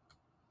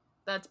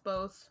 that's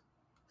both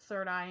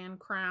third eye and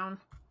crown.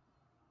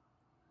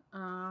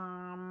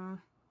 I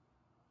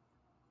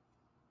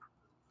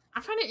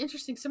find it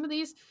interesting. Some of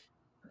these,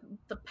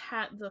 the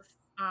past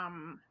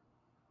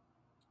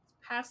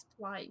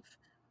life.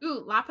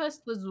 Ooh,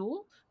 lapis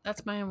lazuli.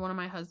 That's one of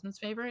my husband's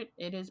favorite.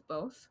 It is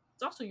both.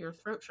 It's also your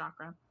throat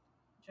chakra,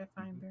 which I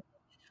find very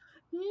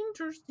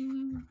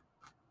interesting.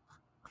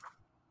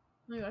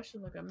 Maybe I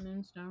should look up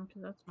moonstone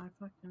because that's my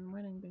fucking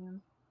wedding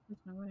band.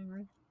 That's my wedding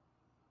ring.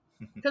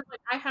 Because like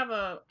I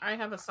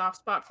have a soft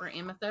spot for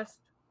amethyst.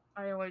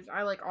 I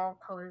like all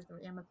colors of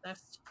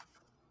amethyst.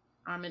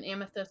 And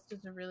amethyst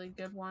is a really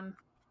good one.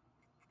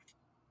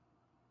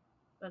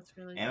 That's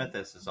really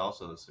amethyst is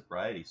also the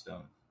sobriety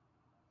stone.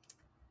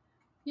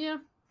 Yeah.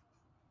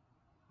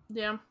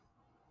 Yeah.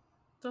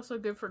 It's also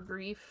good for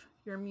grief,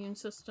 your immune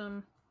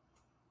system.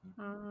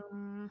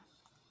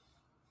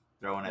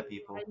 Throwing at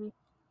people.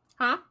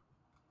 Huh?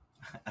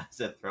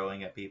 instead of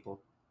throwing at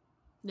people.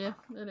 Yeah,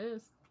 it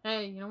is.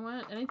 Hey, you know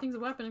what? Anything's a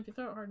weapon if you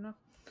throw it hard enough.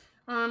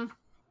 Let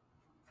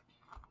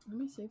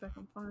me see if I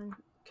can find,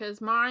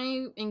 because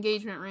my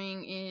engagement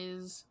ring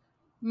is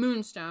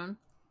moonstone.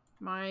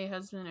 My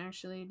husband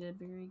actually did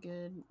very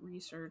good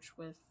research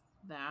with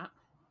that.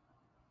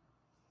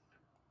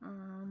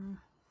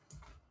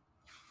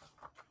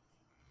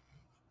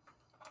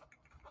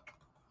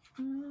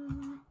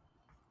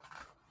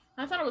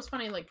 I thought it was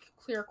funny, like,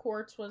 clear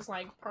quartz was,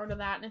 like, part of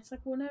that, and it's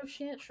like, well, no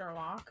shit,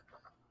 Sherlock.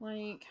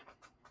 Like,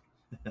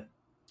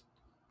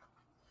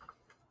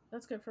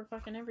 that's good for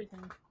fucking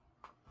everything.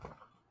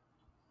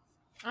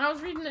 I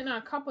was reading in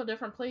a couple of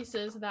different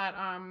places that,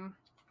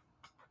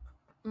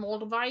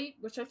 moldavite,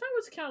 which I thought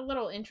was kind of a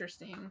little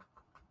interesting,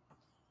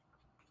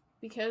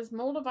 because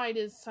moldavite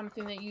is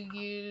something that you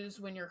use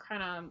when you're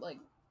kind of, like,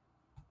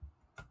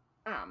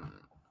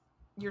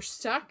 you're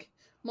stuck.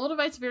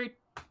 Moldavite's a very,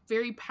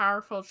 very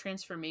powerful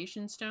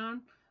transformation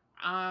stone.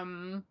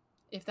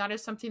 If that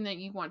is something that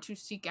you want to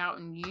seek out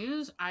and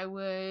use, I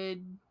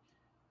would...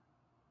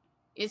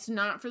 It's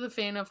not for the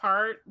faint of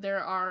heart.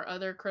 There are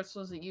other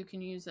crystals that you can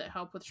use that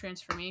help with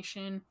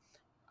transformation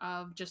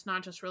of just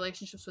not just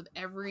relationships, with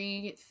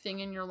everything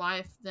in your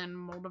life than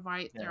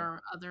moldavite. Yeah. There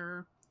are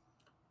other,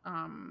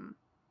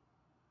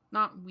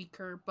 not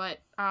weaker, but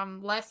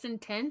less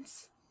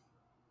intense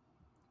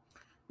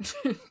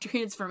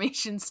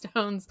transformation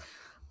stones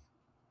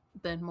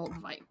than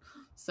moldavite.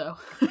 So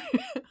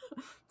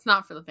it's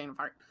not for the faint of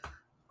heart.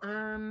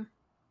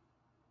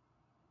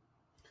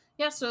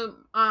 Yeah, so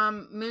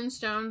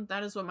moonstone,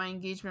 that is what my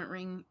engagement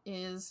ring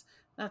is.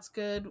 That's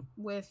good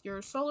with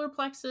your solar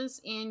plexus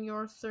and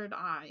your third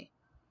eye.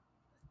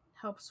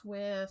 Helps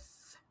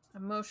with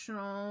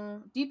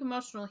deep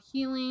emotional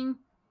healing.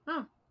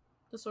 Oh,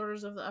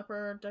 disorders of the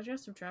upper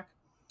digestive tract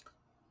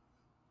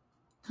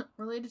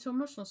related to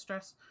emotional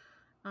stress.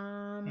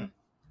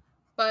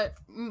 But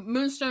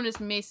moonstone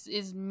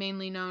is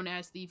mainly known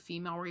as the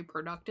female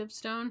reproductive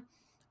stone.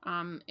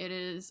 It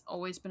has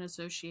always been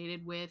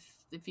associated with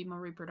the female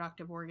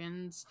reproductive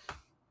organs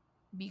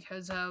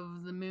because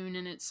of the moon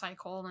and its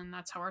cycle, and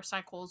that's how our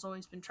cycle has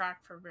always been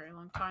tracked for a very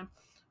long time.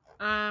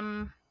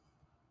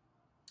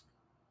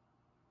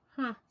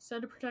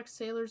 Said to protect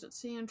sailors at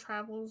sea and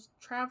travelers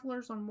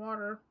on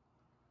water.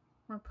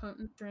 More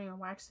potent during a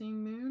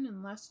waxing moon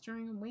and less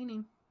during a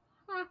waning.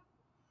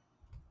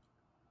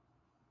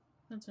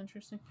 That's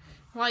interesting.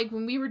 Like,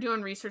 when we were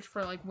doing research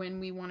for, like, when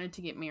we wanted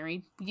to get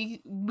married,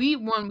 we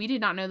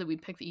did not know that we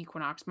picked the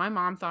equinox. My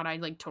mom thought I,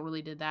 like,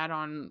 totally did that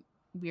on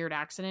weird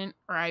accident,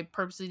 or I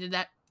purposely did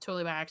that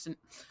totally by accident.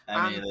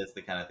 I mean, that's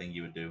the kind of thing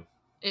you would do.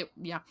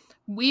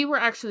 We were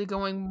actually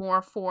going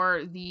more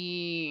for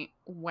the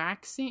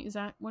waxing. Is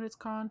that what it's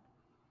called?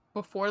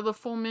 Before the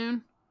full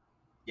moon?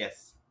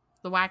 Yes.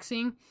 The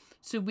waxing.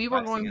 So we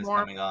were going more...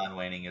 Waxing is coming on,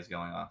 waning is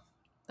going off.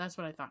 That's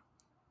what I thought.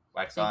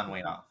 Wax on,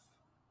 wane off.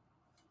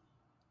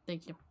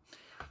 Thank you.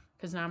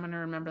 Because now I'm going to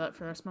remember that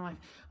for the rest of my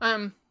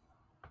life.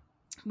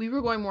 We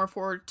were going more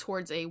forward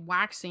towards a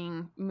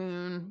waxing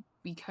moon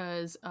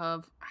because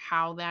of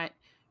how that...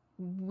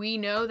 We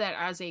know that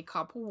as a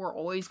couple, we're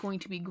always going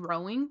to be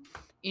growing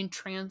and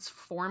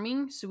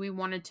transforming. So we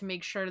wanted to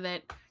make sure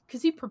that...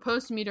 Because he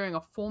proposed to me during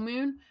a full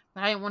moon,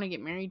 but I didn't want to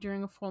get married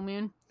during a full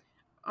moon.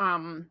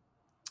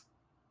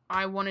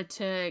 I wanted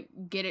to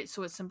get it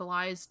so it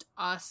symbolized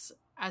us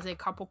as a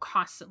couple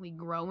constantly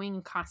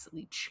growing,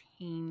 constantly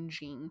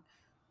changing.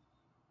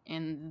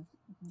 And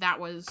that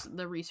was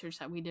the research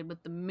that we did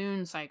with the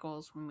moon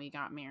cycles when we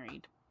got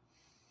married.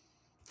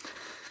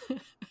 Yeah.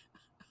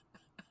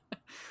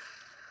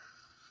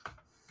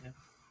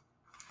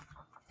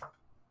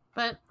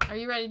 But are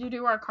you ready to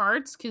do our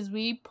cards? Because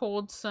we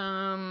both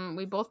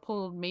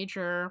pulled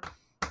major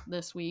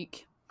this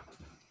week.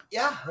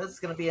 Yeah, this is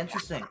going to be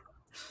interesting.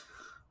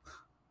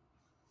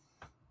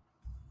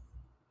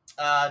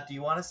 Do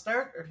you want to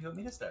start, or do you want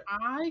me to start?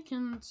 I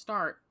can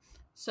start.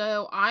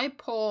 So I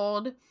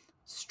pulled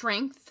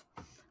strength.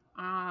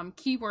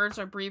 Keywords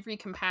are bravery,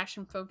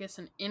 compassion, focus,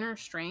 and inner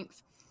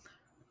strength.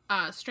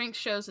 Strength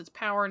shows its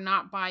power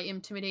not by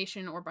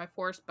intimidation or by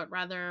force, but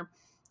rather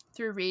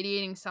through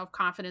radiating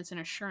self-confidence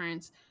and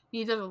assurance.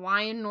 Neither the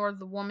lion nor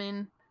the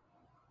woman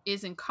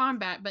is in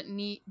combat, but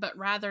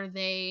rather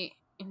they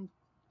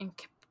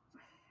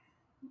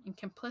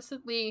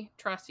implicitly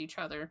trust each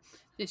other.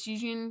 This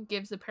union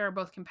gives the pair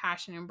both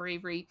compassion and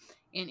bravery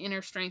and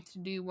inner strength to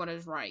do what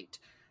is right.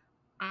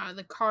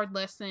 The card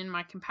lesson,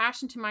 my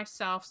compassion to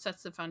myself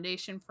sets the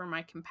foundation for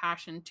my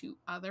compassion to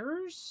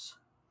others.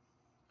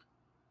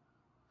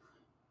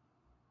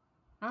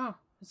 Oh,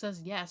 it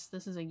says yes.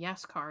 This is a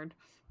yes card,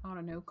 not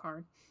a no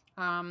card.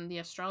 The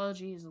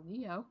astrology is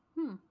Leo.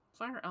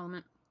 Fire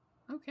element.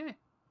 Okay.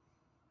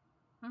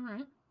 All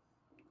right.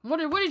 What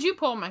did you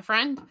pull, my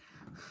friend?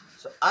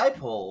 So I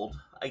pulled,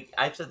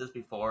 I've said this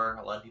before,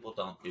 a lot of people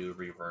don't do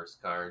reverse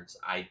cards.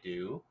 I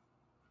do.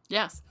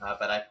 Yes.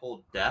 But I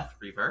pulled death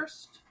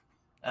reversed.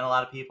 And a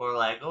lot of people are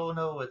like, oh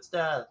no, it's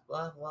death,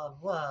 blah, blah,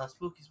 blah,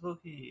 spooky,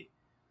 spooky.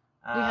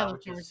 We had a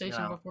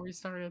conversation before we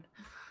started.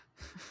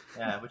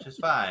 Yeah, which is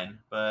fine,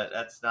 but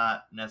that's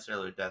not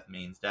necessarily what death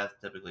means. Death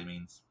typically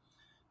means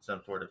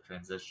some sort of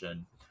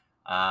transition.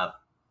 Uh,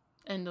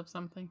 End of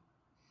something.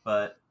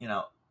 but,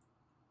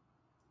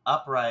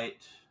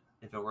 upright,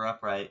 if it were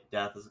upright,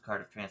 death is a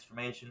card of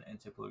transformation and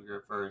typically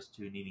refers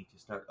to needing to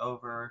start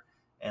over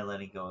and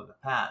letting go of the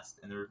past.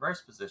 In the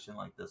reverse position,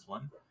 like this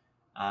one,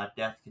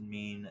 death can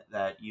mean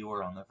that you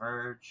are on the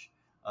verge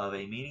of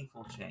a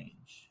meaningful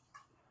change,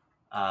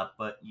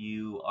 but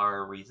you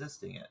are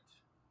resisting it.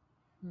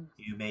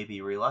 You may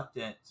be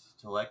reluctant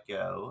to let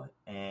go,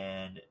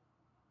 and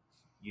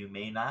you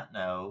may not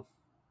know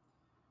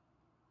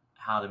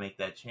how to make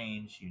that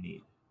change you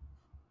need.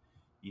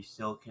 You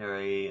still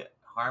carry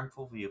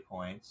harmful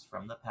viewpoints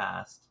from the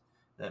past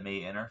that may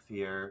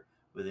interfere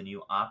with a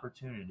new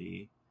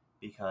opportunity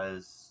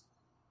because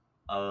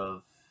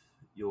of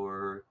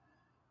your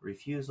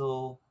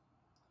refusal.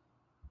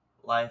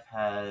 Life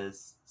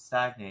has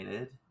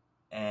stagnated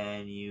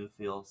and you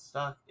feel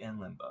stuck in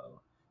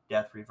limbo.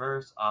 Death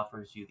Reverse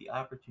offers you the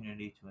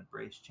opportunity to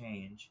embrace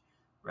change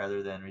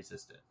rather than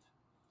resist it.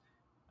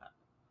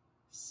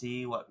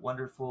 See what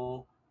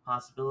wonderful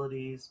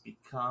possibilities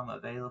become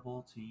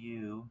available to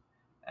you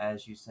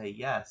as you say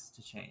yes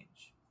to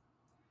change.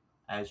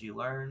 As you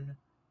learn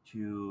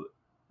to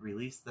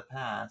release the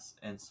past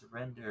and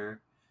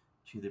surrender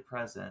to the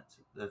present,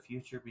 the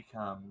future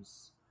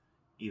becomes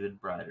even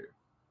brighter.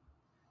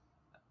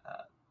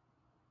 Uh,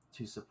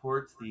 to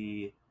support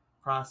the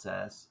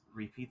process,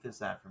 repeat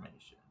this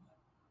affirmation.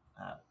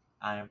 Uh,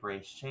 I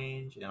embrace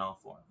change in all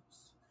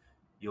forms.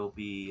 You'll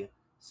be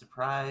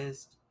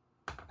surprised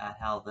at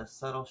how this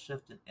subtle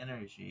shift in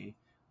energy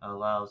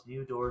allows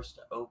new doors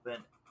to open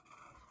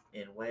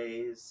in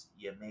ways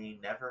you may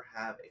never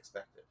have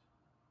expected.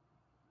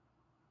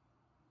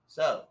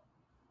 So,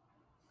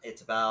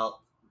 it's about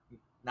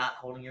not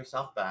holding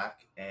yourself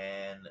back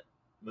and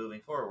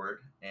moving forward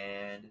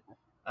and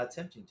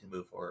attempting to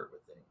move forward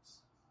with things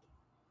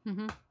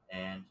Mm-hmm.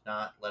 and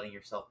not letting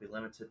yourself be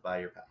limited by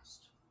your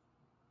past.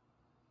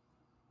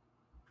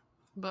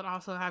 But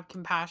also have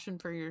compassion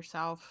for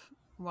yourself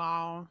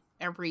while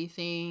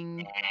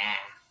everything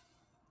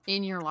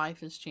in your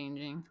life is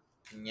changing.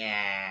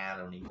 Yeah, I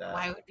don't need that.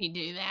 Why would we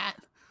do that?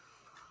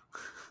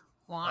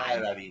 Why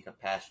would Why? I be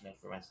compassionate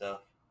for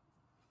myself?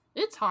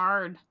 It's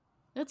hard.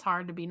 It's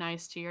hard to be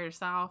nice to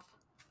yourself.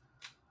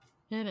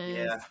 It is.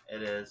 Yeah,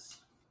 it is.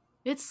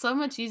 It's so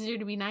much easier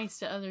to be nice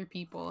to other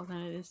people than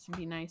it is to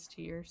be nice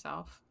to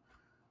yourself.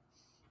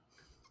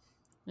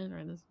 It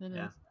is. It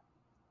Yeah. is.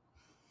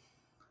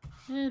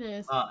 It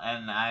is. Well,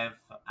 and I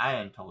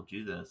hadn't told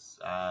you this.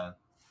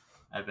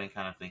 I've been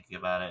kind of thinking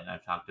about it, and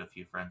I've talked to a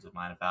few friends of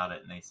mine about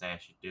it, and they say I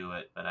should do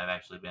it. But I've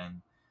actually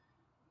been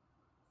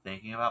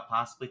thinking about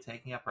possibly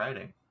taking up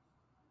writing.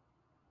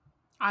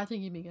 I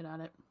think you'd be good at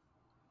it.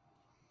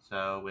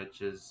 So,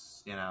 which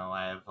is,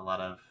 I have a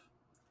lot of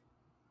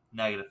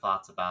negative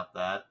thoughts about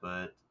that,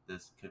 but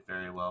this could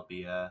very well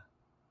be a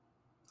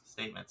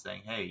statement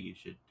saying, "Hey, you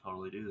should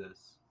totally do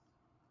this."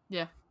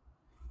 Yeah.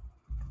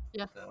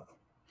 Yeah. So,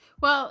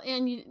 Well,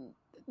 and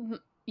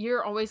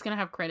you're always going to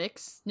have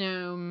critics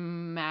no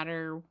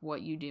matter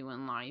what you do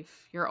in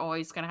life. You're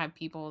always going to have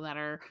people that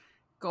are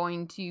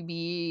going to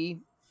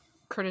be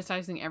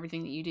criticizing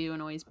everything that you do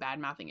and always bad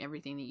mouthing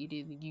everything that you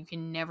do. You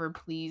can never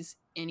please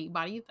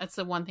anybody. That's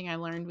the one thing I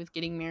learned with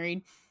getting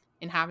married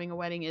and having a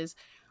wedding is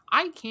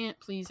I can't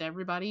please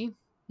everybody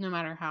no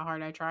matter how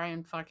hard I try,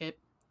 and fuck it.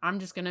 I'm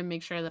just going to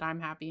make sure that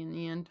I'm happy in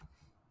the end.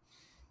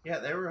 yeah,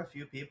 there were a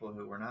few people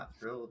who were not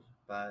thrilled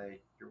by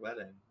your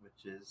wedding,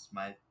 which is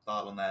my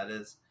thought on that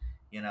is,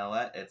 you know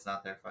what? It's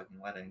not their fucking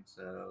wedding,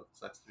 so it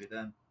sucks to be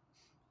them.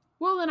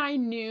 Well, and I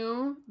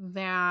knew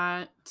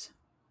that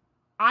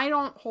I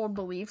don't hold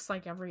beliefs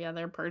like every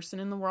other person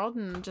in the world,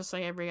 and just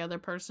like every other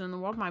person in the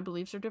world, my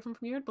beliefs are different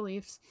from your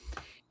beliefs.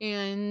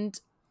 And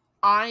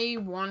I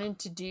wanted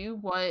to do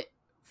what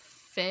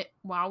fit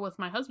well with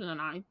my husband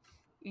and I.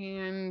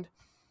 And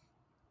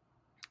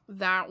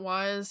that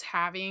was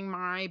having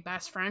my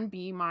best friend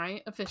be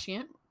my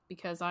officiant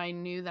because I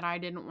knew that I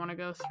didn't want to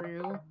go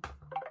through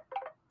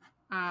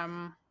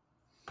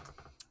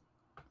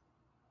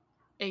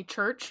a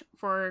church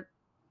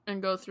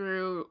and go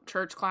through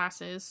church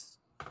classes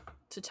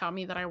to tell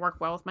me that I work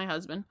well with my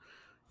husband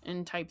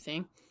and type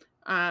thing.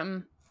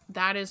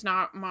 That is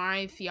not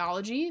my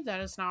theology.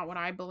 That is not what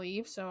I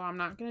believe. So I'm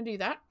not going to do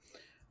that.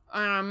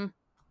 And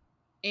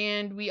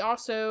I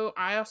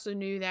also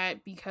knew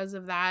that because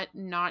of that,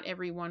 not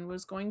everyone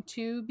was going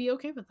to be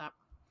okay with that.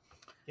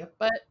 Yep.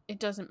 But it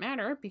doesn't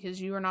matter because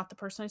you are not the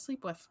person I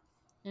sleep with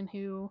and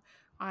who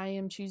I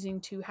am choosing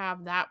to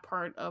have that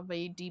part of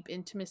a deep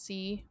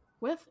intimacy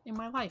with in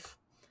my life.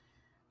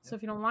 So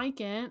if you don't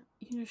like it,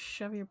 you can just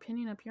shove your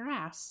opinion up your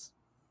ass.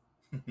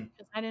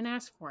 Because I didn't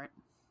ask for it.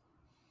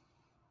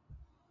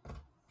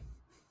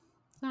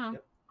 So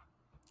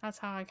that's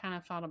how I kind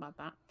of felt about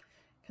that.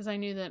 Because I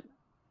knew that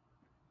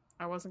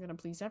I wasn't going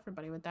to please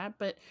everybody with that.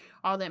 But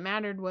all that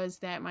mattered was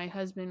that my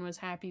husband was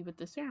happy with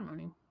the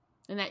ceremony.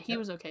 And that he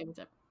was okay with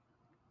it.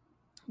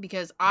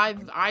 Because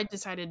I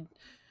decided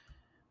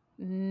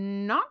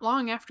not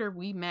long after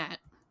we met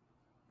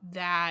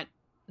that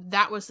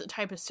was the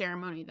type of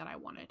ceremony that I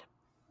wanted.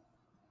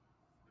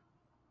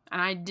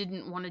 And I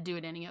didn't want to do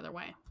it any other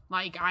way.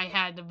 Like, I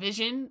had a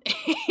vision,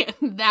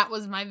 and that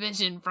was my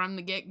vision from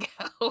the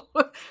get-go.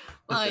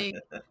 Like,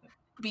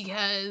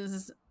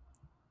 because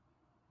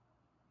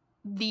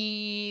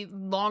the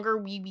longer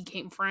we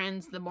became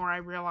friends, the more I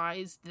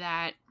realized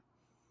that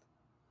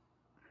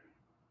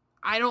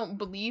I don't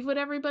believe what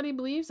everybody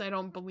believes. I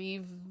don't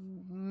believe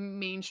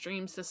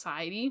mainstream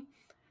society.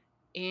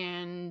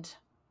 And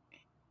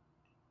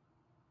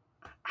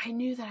I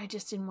knew that I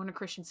just didn't want a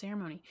Christian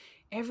ceremony.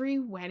 Every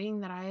wedding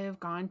that I have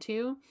gone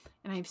to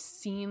and I've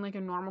seen like a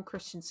normal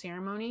Christian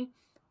ceremony,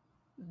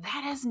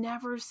 that has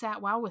never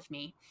sat well with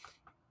me.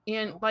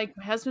 And like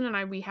my husband and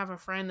I, we have a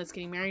friend that's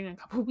getting married in a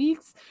couple of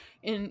weeks,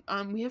 and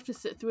we have to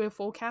sit through a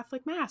full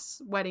Catholic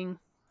mass wedding.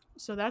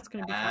 So that's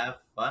going to be have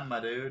fun, my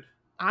dude.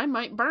 I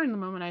might burn the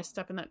moment I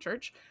step in that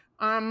church.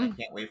 I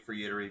can't wait for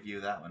you to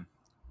review that one.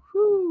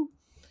 Whew.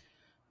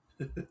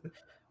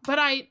 But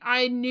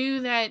I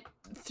knew that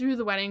through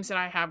the weddings that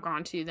I have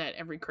gone to, that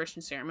every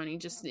Christian ceremony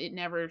just, it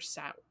never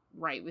sat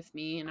right with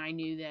me. And I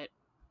knew that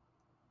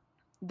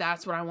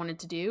that's what I wanted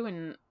to do.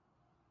 And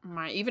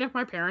even if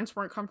my parents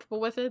weren't comfortable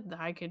with it,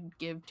 I could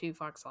give 2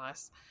 fucks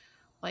less.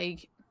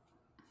 Like,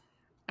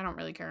 I don't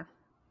really care.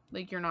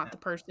 Like, you're not the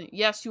person.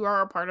 Yes, you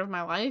are a part of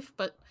my life,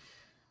 but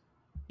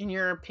in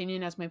your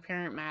opinion as my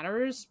parent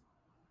matters.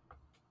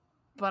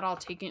 But I'll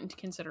take it into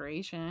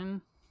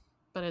consideration.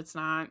 But it's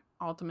not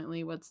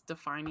ultimately what's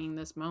defining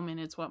this moment.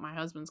 It's what my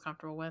husband's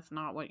comfortable with,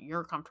 not what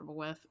you're comfortable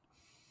with.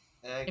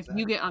 Exactly. If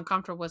you get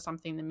uncomfortable with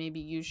something, then maybe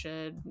you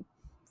should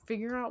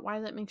figure out why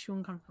that makes you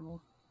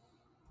uncomfortable.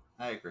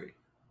 I agree.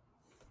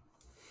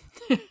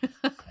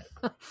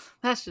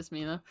 That's just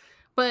me, though.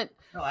 But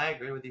no, I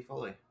agree with you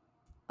fully.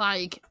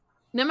 Like,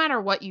 no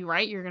matter what you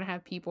write, you're going to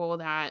have people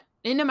that,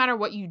 and no matter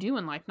what you do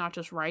in life, not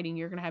just writing,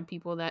 you're going to have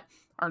people that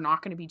are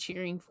not going to be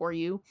cheering for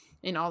you.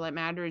 And all that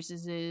matters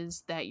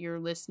is that you're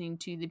listening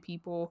to the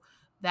people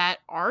that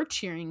are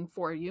cheering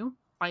for you.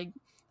 Like,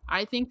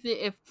 I think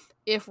that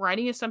if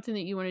writing is something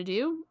that you want to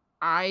do,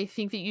 I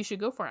think that you should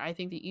go for it. I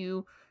think that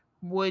you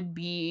would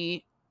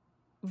be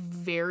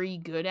very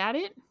good at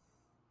it.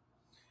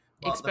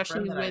 Well,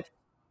 especially with...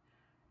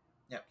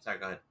 sorry,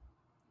 go ahead.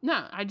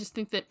 No, I just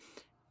think that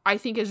I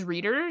think as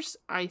readers,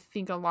 I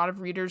think a lot of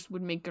readers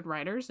would make good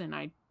writers, and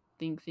I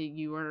think that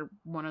you are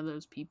one of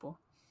those people.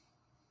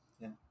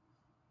 Yeah.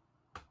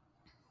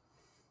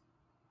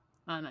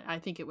 And I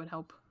think it would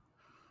help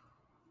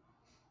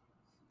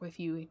with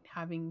you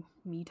having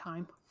me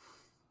time.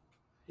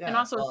 Yeah, and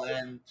also,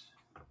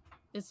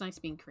 it's nice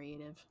being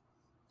creative.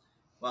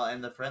 Well,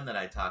 and the friend that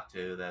I talked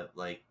to, that,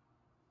 like,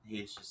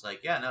 he's just like,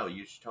 yeah, no,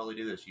 you should totally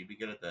do this. You'd be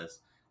good at this.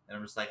 And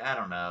I'm just like, I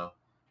don't know.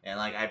 And,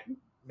 like, I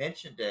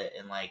mentioned it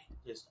in, like,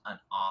 just an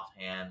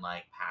offhand,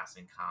 like,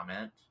 passing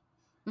comment.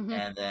 Mm-hmm.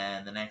 And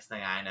then the next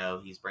thing I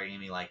know, he's bringing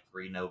me, like,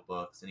 3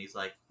 notebooks. And he's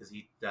like, because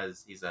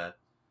he's an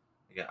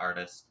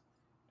artist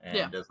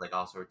and does, like,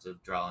 all sorts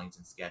of drawings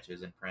and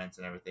sketches and prints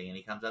and everything. And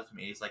he comes up to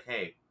me and he's like,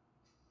 hey,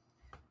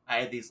 I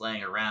had these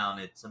laying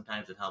around.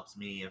 Sometimes it helps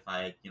me if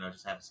I,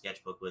 just have a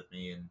sketchbook with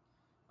me and,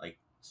 like,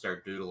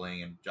 start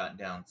doodling and jotting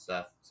down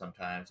stuff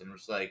sometimes. And we're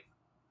just like,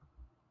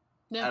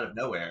 out of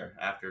nowhere,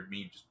 after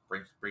me just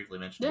briefly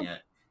mentioning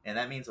it. And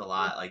that means a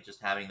lot, like,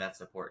 just having that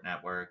support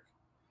network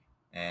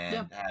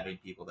and having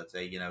people that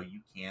say, you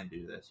can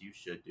do this, you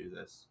should do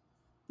this.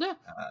 Yeah.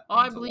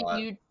 I believe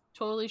you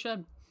totally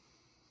should.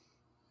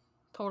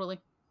 Totally.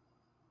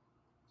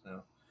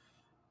 So,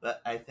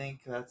 but I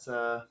think that's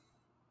a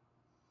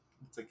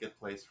good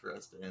place for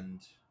us to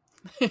end.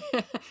 This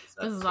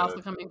is also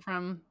coming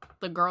from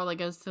the girl that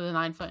goes to the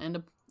 9-foot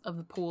end of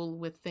the pool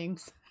with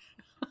things.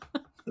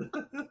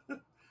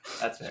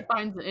 That's fair. She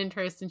finds an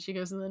interest and she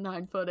goes to the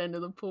 9-foot end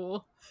of the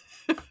pool.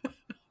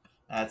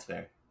 That's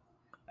fair.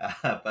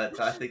 But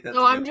I think that's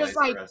I'm just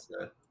like,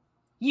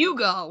 you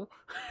go.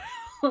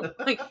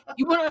 Like,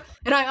 you want to,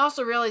 and I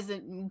also realized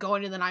that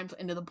going to the 9-foot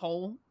end of the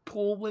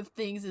pool with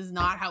things is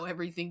not how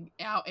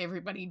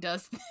everybody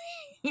does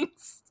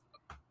things.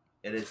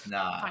 It is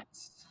not.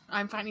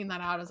 I'm finding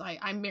that out as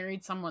I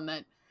married someone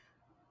that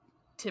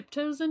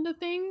tiptoes into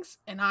things,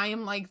 and I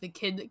am like the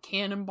kid that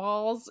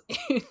cannonballs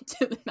into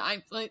the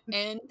 9-foot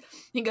end.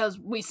 He goes,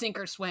 we sink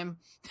or swim.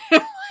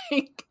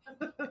 Like,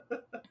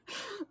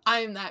 I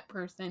am that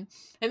person.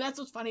 And that's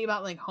what's funny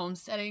about, like,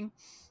 homesteading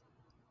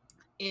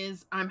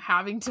is I'm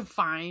having to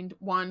find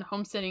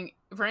homesteading.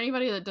 For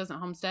anybody that doesn't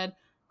homestead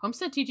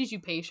teaches you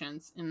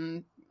patience,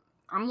 and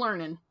I'm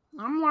learning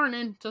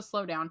to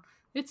slow down.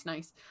 It's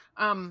nice.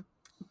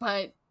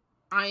 But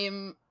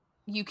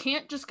you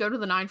can't just go to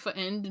the 9-foot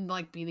end and,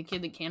 like, be the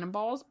kid that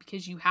cannonballs,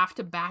 because you have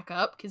to back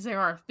up, because there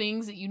are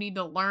things that you need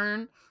to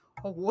learn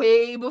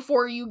way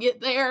before you get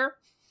there.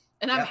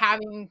 And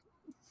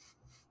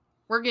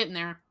we're getting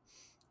there.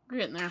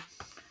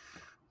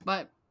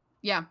 But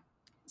yeah.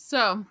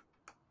 So,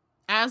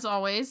 as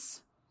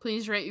always,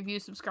 please rate, review,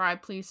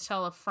 subscribe. Please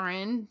tell a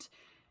friend.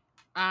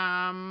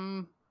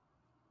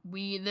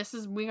 we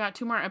got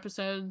 2 more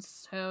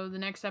episodes. So the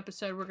next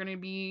episode we're going to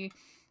be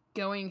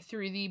going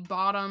through the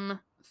bottom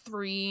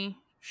 3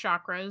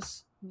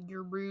 chakras,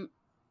 your root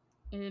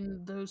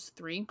in those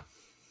 3.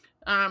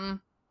 And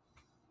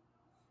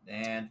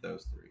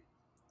those 3.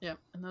 Yep,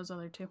 and those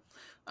other 2.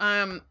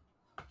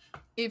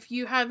 If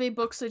you have a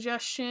book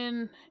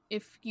suggestion,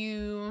 if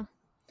you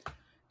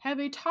have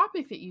a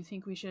topic that you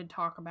think we should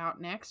talk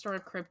about next, or a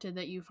cryptid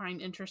that you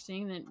find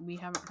interesting that we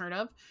haven't heard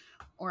of,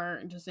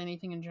 or just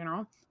anything in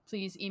general,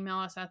 please email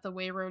us at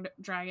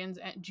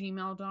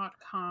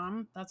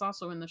thewayroaddragons@gmail.com. That's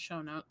also in the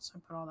show notes. I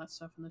put all that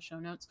stuff in the show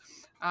notes.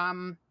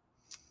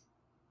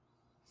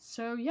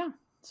 So yeah.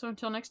 So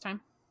until next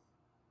time.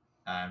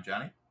 I'm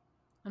Johnny.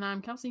 And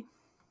I'm Kelsey.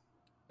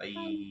 Bye.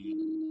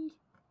 Bye.